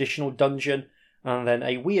a traditional dungeon and then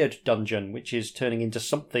a weird dungeon, which is turning into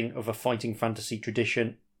something of a fighting fantasy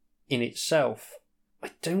tradition in itself.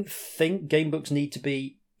 I don't think gamebooks need to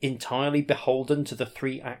be entirely beholden to the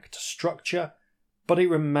 3-act structure, but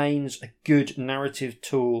it remains a good narrative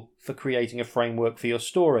tool for creating a framework for your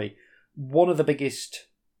story. One of the biggest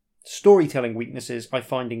storytelling weaknesses I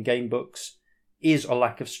find in gamebooks is a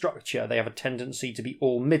lack of structure. They have a tendency to be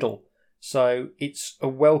all middle, so it's a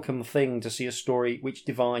welcome thing to see a story which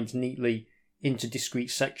divides neatly into discrete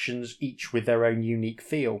sections, each with their own unique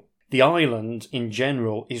feel. The island, in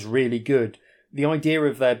general, is really good. The idea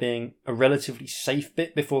of there being a relatively safe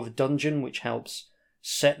bit before the dungeon, which helps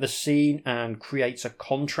set the scene and creates a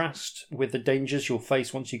contrast with the dangers you'll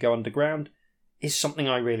face once you go underground, is something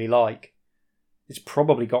I really like. It's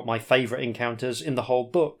probably got my favourite encounters in the whole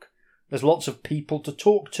book. There's lots of people to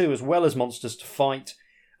talk to as well as monsters to fight,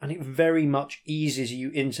 and it very much eases you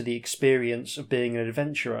into the experience of being an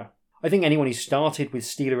adventurer. I think anyone who started with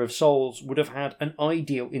Stealer of Souls would have had an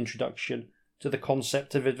ideal introduction to the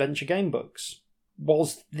concept of adventure game books.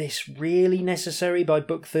 Was this really necessary by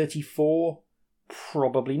book 34?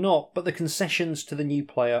 Probably not, but the concessions to the new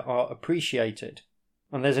player are appreciated.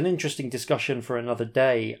 And there's an interesting discussion for another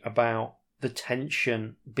day about the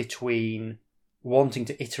tension between wanting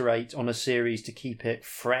to iterate on a series to keep it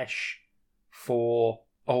fresh for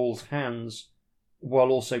old hands, while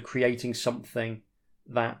also creating something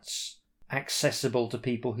that's accessible to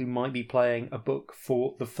people who might be playing a book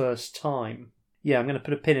for the first time. Yeah, I'm going to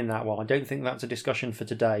put a pin in that one. I don't think that's a discussion for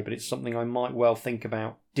today, but it's something I might well think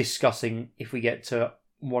about discussing if we get to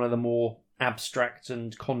one of the more abstract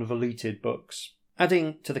and convoluted books.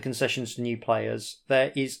 Adding to the concessions to new players,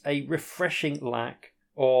 there is a refreshing lack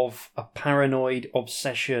of a paranoid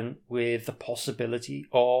obsession with the possibility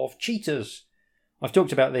of cheaters. I've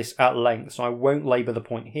talked about this at length, so I won't labour the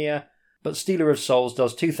point here, but Stealer of Souls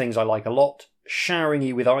does two things I like a lot: showering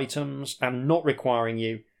you with items and not requiring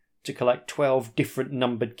you to collect 12 different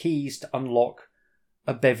numbered keys to unlock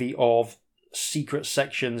a bevy of secret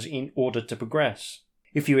sections in order to progress.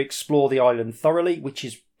 If you explore the island thoroughly, which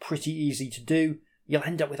is pretty easy to do, you'll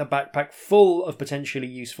end up with a backpack full of potentially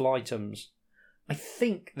useful items. I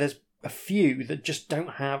think there's a few that just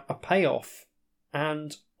don't have a payoff,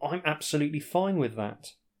 and I'm absolutely fine with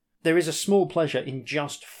that. There is a small pleasure in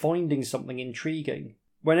just finding something intriguing.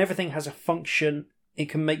 When everything has a function, it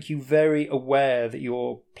can make you very aware that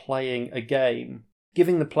you're playing a game.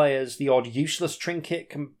 Giving the players the odd useless trinket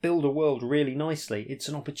can build a world really nicely. It's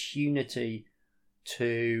an opportunity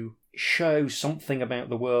to show something about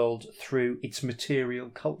the world through its material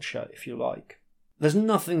culture, if you like. There's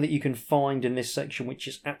nothing that you can find in this section which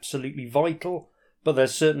is absolutely vital, but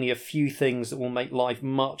there's certainly a few things that will make life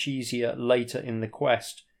much easier later in the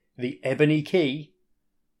quest. The Ebony Key,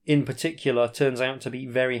 in particular, turns out to be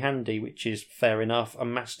very handy, which is fair enough. A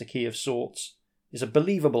master key of sorts is a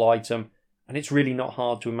believable item, and it's really not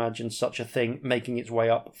hard to imagine such a thing making its way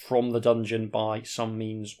up from the dungeon by some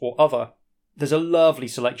means or other. There's a lovely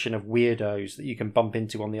selection of weirdos that you can bump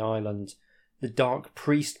into on the island. The Dark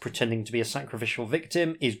Priest pretending to be a sacrificial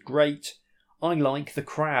victim is great. I like the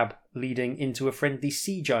crab leading into a friendly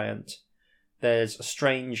sea giant. There's a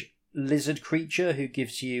strange lizard creature who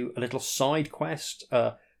gives you a little side quest,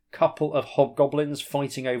 a couple of hobgoblins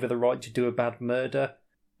fighting over the right to do a bad murder,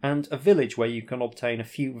 and a village where you can obtain a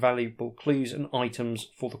few valuable clues and items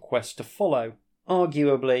for the quest to follow.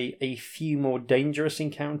 Arguably, a few more dangerous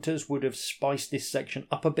encounters would have spiced this section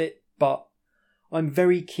up a bit, but I'm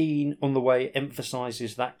very keen on the way it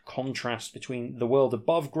emphasises that contrast between the world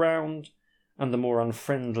above ground and the more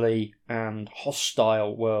unfriendly and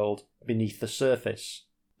hostile world beneath the surface.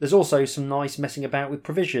 There's also some nice messing about with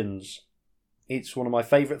provisions. It's one of my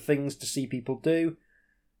favourite things to see people do,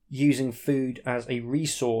 using food as a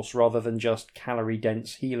resource rather than just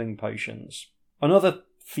calorie-dense healing potions. Another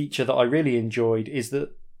feature that I really enjoyed is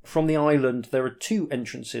that from the island there are two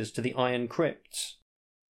entrances to the Iron Crypts.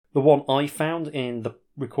 The one I found in the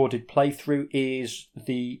recorded playthrough is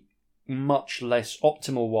the much less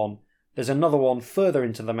optimal one. There's another one further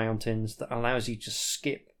into the mountains that allows you to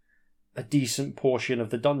skip a decent portion of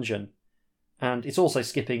the dungeon. And it's also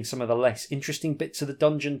skipping some of the less interesting bits of the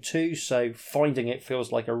dungeon too, so finding it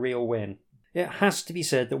feels like a real win. It has to be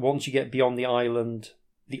said that once you get beyond the island,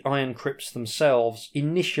 the Iron Crypts themselves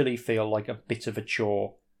initially feel like a bit of a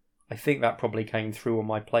chore. I think that probably came through on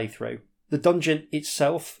my playthrough. The dungeon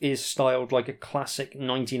itself is styled like a classic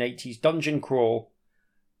 1980s dungeon crawl,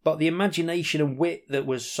 but the imagination and wit that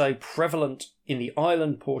was so prevalent in the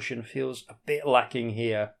island portion feels a bit lacking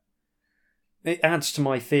here. It adds to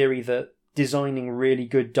my theory that designing really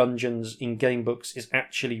good dungeons in gamebooks is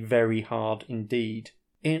actually very hard indeed.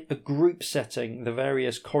 In a group setting, the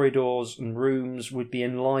various corridors and rooms would be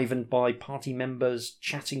enlivened by party members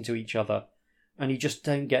chatting to each other, and you just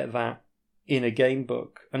don't get that in a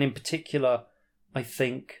gamebook. And in particular, I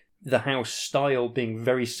think the house style being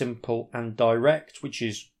very simple and direct, which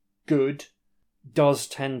is good, does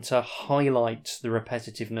tend to highlight the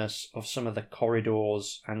repetitiveness of some of the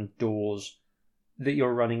corridors and doors that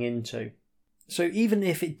you're running into. So even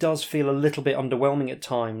if it does feel a little bit underwhelming at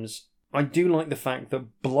times, I do like the fact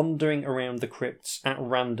that blundering around the crypts at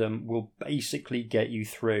random will basically get you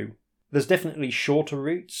through. There's definitely shorter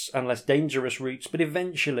routes and less dangerous routes, but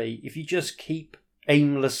eventually, if you just keep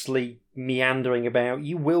aimlessly meandering about,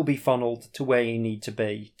 you will be funneled to where you need to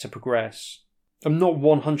be to progress. I'm not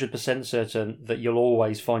 100% certain that you'll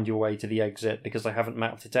always find your way to the exit because I haven't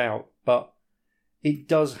mapped it out, but it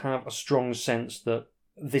does have a strong sense that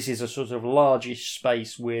this is a sort of largish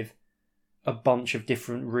space with a bunch of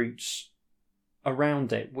different routes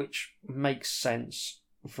around it, which makes sense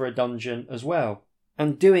for a dungeon as well.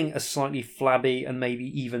 And doing a slightly flabby and maybe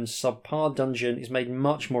even subpar dungeon is made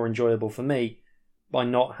much more enjoyable for me by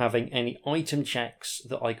not having any item checks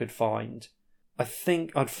that I could find. I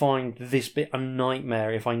think I'd find this bit a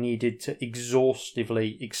nightmare if I needed to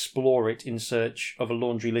exhaustively explore it in search of a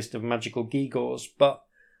laundry list of magical gewgaws, but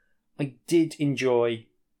I did enjoy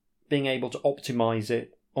being able to optimise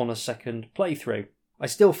it on a second playthrough. I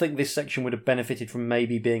still think this section would have benefited from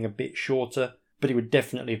maybe being a bit shorter, but it would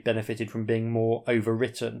definitely have benefited from being more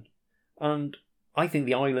overwritten. And I think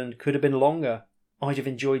the island could have been longer. I'd have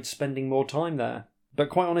enjoyed spending more time there. But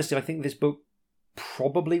quite honestly, I think this book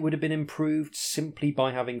probably would have been improved simply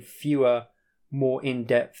by having fewer, more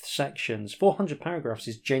in-depth sections. 400 paragraphs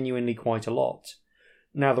is genuinely quite a lot.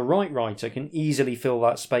 Now, the right writer can easily fill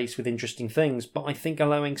that space with interesting things, but I think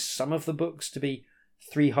allowing some of the books to be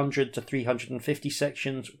 300 to 350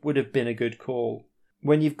 sections would have been a good call.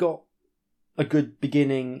 When you've got a good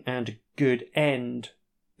beginning and a good end,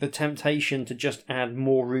 the temptation to just add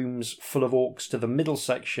more rooms full of orcs to the middle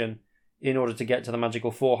section in order to get to the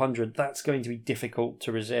magical 400, that's going to be difficult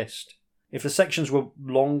to resist. If the sections were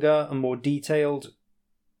longer and more detailed,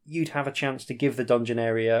 you'd have a chance to give the dungeon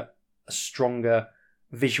area a stronger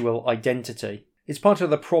visual identity. It's part of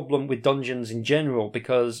the problem with dungeons in general,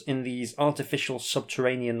 because in these artificial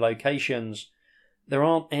subterranean locations, there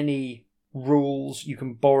aren't any rules you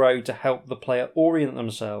can borrow to help the player orient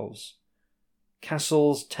themselves.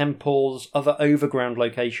 Castles, temples, other overground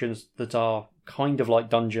locations that are kind of like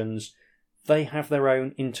dungeons, they have their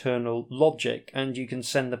own internal logic, and you can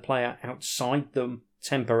send the player outside them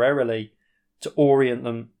temporarily to orient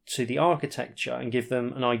them to the architecture and give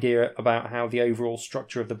them an idea about how the overall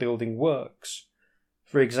structure of the building works.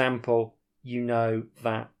 For example, you know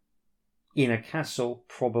that in a castle,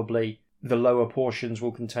 probably the lower portions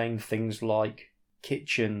will contain things like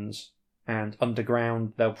kitchens, and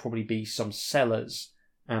underground there'll probably be some cellars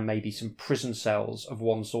and maybe some prison cells of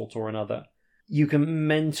one sort or another. You can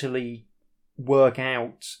mentally work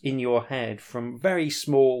out in your head from very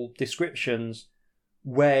small descriptions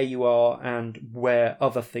where you are and where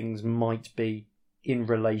other things might be in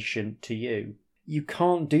relation to you. You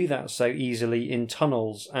can't do that so easily in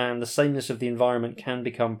tunnels, and the sameness of the environment can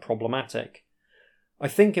become problematic. I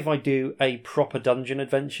think if I do a proper dungeon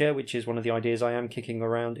adventure, which is one of the ideas I am kicking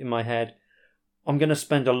around in my head, I'm going to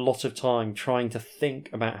spend a lot of time trying to think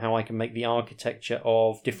about how I can make the architecture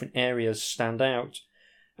of different areas stand out,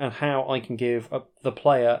 and how I can give the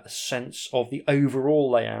player a sense of the overall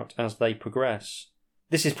layout as they progress.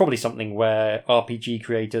 This is probably something where RPG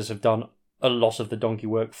creators have done a lot of the donkey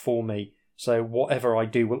work for me, so whatever I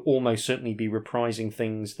do will almost certainly be reprising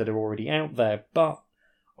things that are already out there, but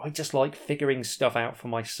I just like figuring stuff out for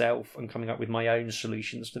myself and coming up with my own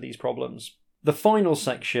solutions to these problems. The final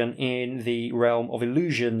section in the realm of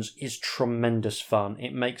illusions is tremendous fun.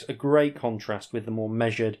 It makes a great contrast with the more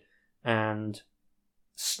measured and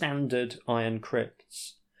standard Iron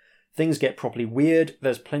Crypts. Things get properly weird,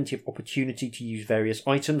 there's plenty of opportunity to use various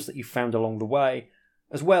items that you found along the way,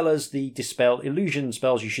 as well as the Dispel Illusion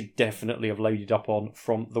spells you should definitely have loaded up on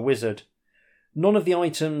from the wizard. None of the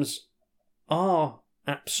items are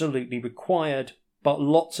absolutely required, but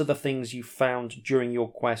lots of the things you found during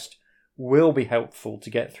your quest will be helpful to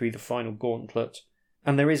get through the final gauntlet,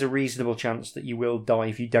 and there is a reasonable chance that you will die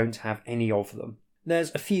if you don't have any of them.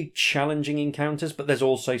 There's a few challenging encounters, but there's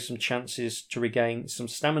also some chances to regain some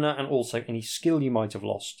stamina and also any skill you might have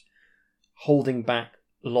lost. Holding back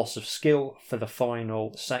loss of skill for the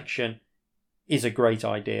final section is a great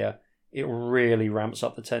idea. It really ramps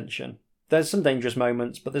up the tension. There's some dangerous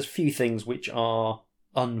moments, but there's few things which are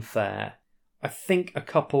unfair. I think a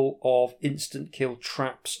couple of instant kill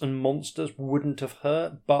traps and monsters wouldn't have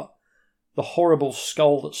hurt, but the horrible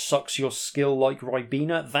skull that sucks your skill like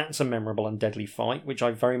Ribena, that's a memorable and deadly fight, which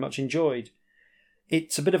I very much enjoyed.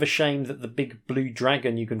 It's a bit of a shame that the big blue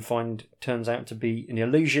dragon you can find turns out to be an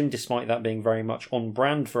illusion, despite that being very much on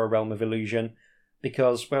brand for a Realm of Illusion,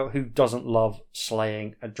 because, well, who doesn't love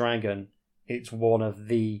slaying a dragon? It's one of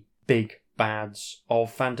the big bads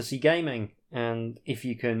of fantasy gaming, and if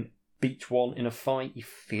you can beat one in a fight, you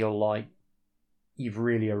feel like you've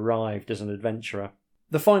really arrived as an adventurer.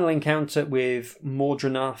 The final encounter with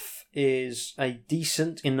Mordranath is a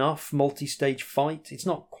decent enough multi-stage fight. It's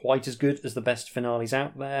not quite as good as the best finales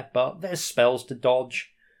out there, but there's spells to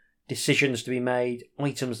dodge, decisions to be made,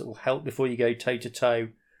 items that will help before you go toe-to-toe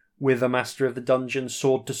with the Master of the Dungeon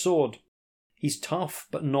sword to sword. He's tough,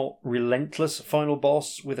 but not relentless final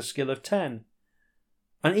boss with a skill of 10.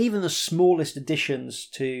 And even the smallest additions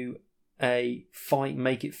to a fight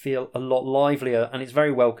make it feel a lot livelier, and it's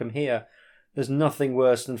very welcome here. There's nothing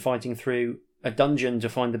worse than fighting through a dungeon to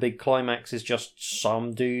find the big climax is just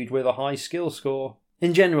some dude with a high skill score.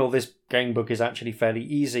 In general, this gamebook is actually fairly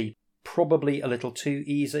easy, probably a little too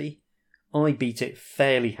easy. I beat it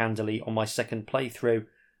fairly handily on my second playthrough,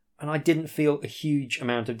 and I didn't feel a huge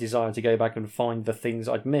amount of desire to go back and find the things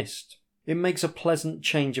I'd missed. It makes a pleasant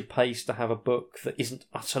change of pace to have a book that isn't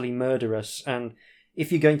utterly murderous, and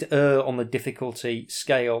if you're going to err on the difficulty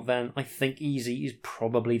scale, then I think easy is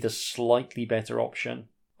probably the slightly better option.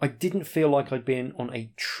 I didn't feel like I'd been on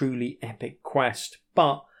a truly epic quest,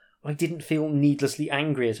 but I didn't feel needlessly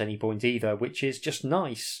angry at any point either, which is just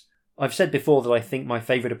nice. I've said before that I think my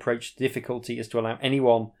favourite approach to difficulty is to allow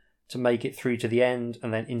anyone to make it through to the end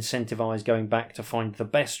and then incentivise going back to find the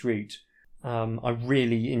best route. I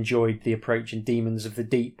really enjoyed the approach in Demons of the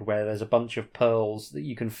Deep, where there's a bunch of pearls that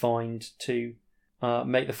you can find to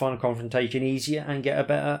make the final confrontation easier and get a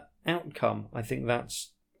better outcome. I think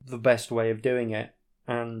that's the best way of doing it,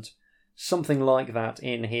 and something like that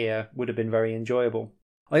in here would have been very enjoyable.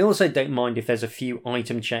 I also don't mind if there's a few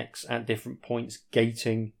item checks at different points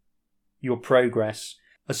gating your progress,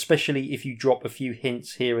 especially if you drop a few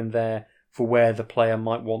hints here and there for where the player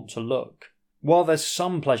might want to look. While there's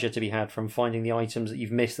some pleasure to be had from finding the items that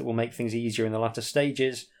you've missed that will make things easier in the latter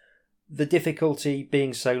stages, the difficulty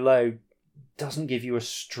being so low doesn't give you a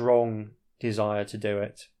strong desire to do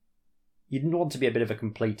it. You'd want to be a bit of a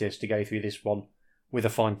completist to go through this one with a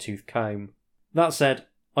fine-tooth comb. That said,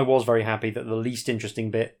 I was very happy that the least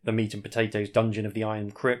interesting bit, the meat and potatoes dungeon of the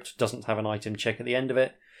Iron Crypt, doesn't have an item check at the end of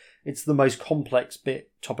it. It's the most complex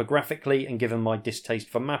bit topographically, and given my distaste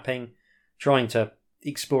for mapping, trying to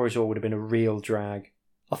explore it all would have been a real drag.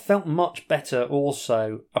 I felt much better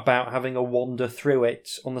also about having a wander through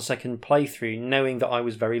it on the second playthrough, knowing that I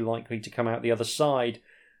was very likely to come out the other side,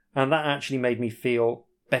 and that actually made me feel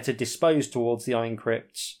better disposed towards the Iron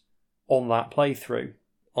Crypts on that playthrough.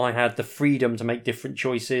 I had the freedom to make different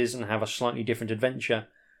choices and have a slightly different adventure,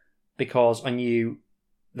 because I knew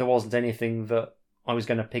there wasn't anything that I was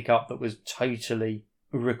going to pick up that was totally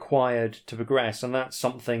required to progress, and that's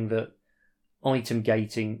something that item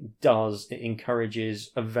gating does. It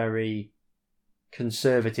encourages a very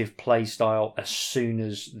conservative play style as soon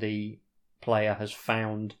as the player has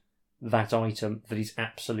found that item that is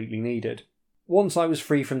absolutely needed. Once I was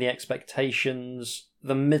free from the expectations,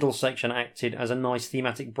 the middle section acted as a nice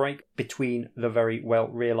thematic break between the very well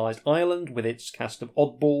realised island with its cast of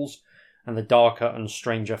oddballs and the darker and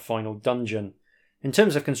stranger final dungeon. In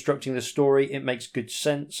terms of constructing the story, it makes good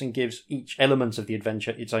sense and gives each element of the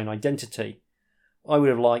adventure its own identity. I would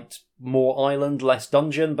have liked more island, less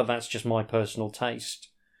dungeon, but that's just my personal taste.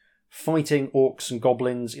 Fighting orcs and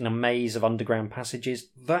goblins in a maze of underground passages,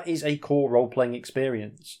 that is a core role-playing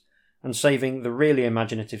experience, and saving the really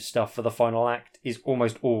imaginative stuff for the final act is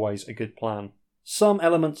almost always a good plan. Some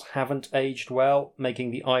elements haven't aged well,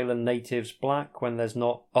 making the island natives black when there's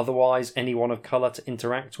not otherwise anyone of colour to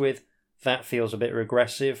interact with. That feels a bit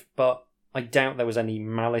regressive, but I doubt there was any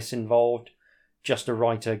malice involved. Just a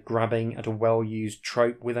writer grabbing at a well-used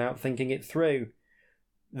trope without thinking it through.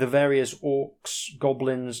 The various orcs,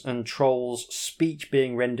 goblins and trolls' speech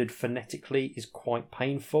being rendered phonetically is quite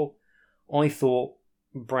painful. I thought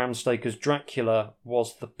Bram Stoker's Dracula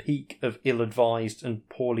was the peak of ill-advised and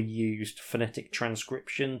poorly used phonetic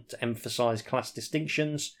transcription to emphasise class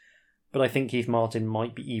distinctions, but I think Keith Martin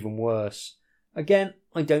might be even worse. Again,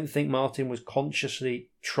 I don't think Martin was consciously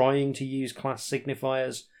trying to use class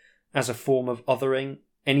signifiers as a form of othering,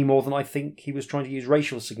 any more than I think he was trying to use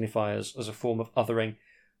racial signifiers as a form of othering,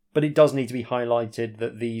 but it does need to be highlighted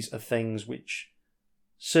that these are things which,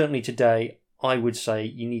 certainly today, I would say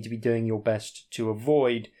you need to be doing your best to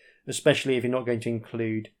avoid, especially if you're not going to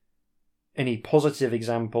include any positive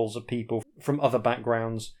examples of people from other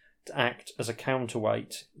backgrounds to act as a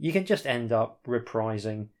counterweight. You can just end up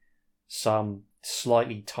reprising some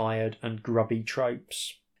slightly tired and grubby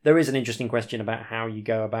tropes. There is an interesting question about how you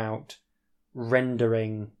go about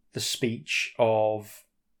rendering the speech of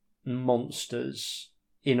monsters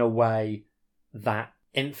in a way that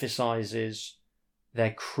emphasises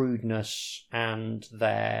their crudeness and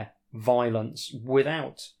their violence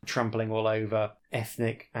without trampling all over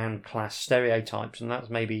ethnic and class stereotypes, and that's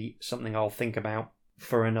maybe something I'll think about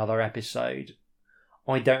for another episode.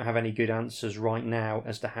 I don't have any good answers right now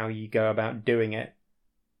as to how you go about doing it.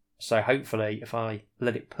 So hopefully, if I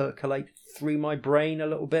let it percolate through my brain a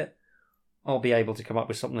little bit, I'll be able to come up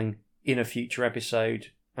with something in a future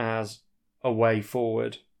episode as a way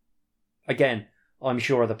forward. Again, I'm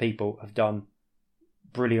sure other people have done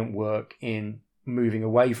brilliant work in moving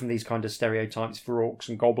away from these kind of stereotypes for orcs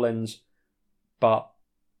and goblins, but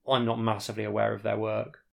I'm not massively aware of their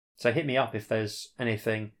work. So hit me up if there's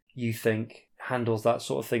anything you think handles that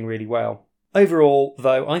sort of thing really well. Overall,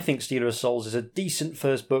 though, I think Stealer of Souls is a decent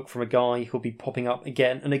first book from a guy who'll be popping up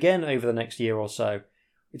again and again over the next year or so.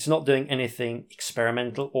 It's not doing anything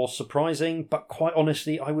experimental or surprising, but quite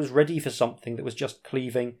honestly, I was ready for something that was just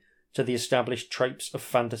cleaving to the established tropes of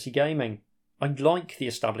fantasy gaming. I like the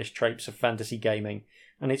established tropes of fantasy gaming,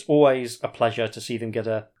 and it's always a pleasure to see them get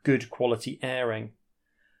a good quality airing.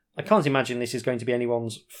 I can't imagine this is going to be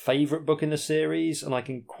anyone's favourite book in the series, and I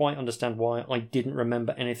can quite understand why I didn't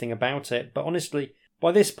remember anything about it, but honestly,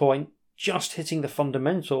 by this point, just hitting the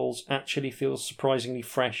fundamentals actually feels surprisingly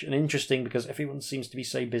fresh and interesting because everyone seems to be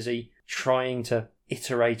so busy trying to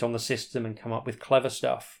iterate on the system and come up with clever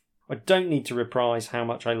stuff. I don't need to reprise how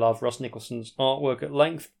much I love Ross Nicholson's artwork at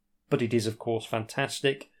length, but it is of course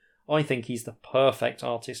fantastic. I think he's the perfect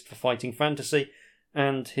artist for fighting fantasy,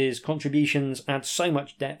 and his contributions add so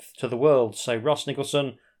much depth to the world, so Ross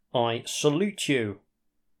Nicholson, I salute you.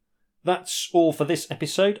 That's all for this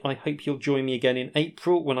episode. I hope you'll join me again in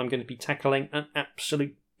April when I'm going to be tackling an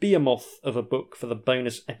absolute behemoth of a book for the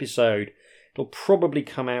bonus episode. It'll probably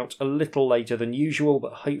come out a little later than usual,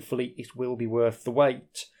 but hopefully it will be worth the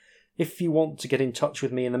wait. If you want to get in touch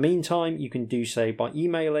with me in the meantime, you can do so by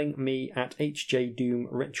emailing me at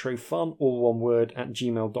hjdoomretrofun, all one word,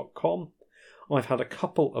 @gmail.com. I've had a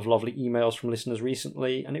couple of lovely emails from listeners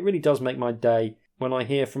recently, and it really does make my day when I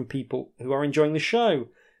hear from people who are enjoying the show.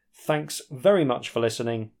 Thanks very much for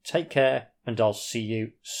listening. Take care, and I'll see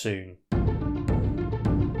you soon.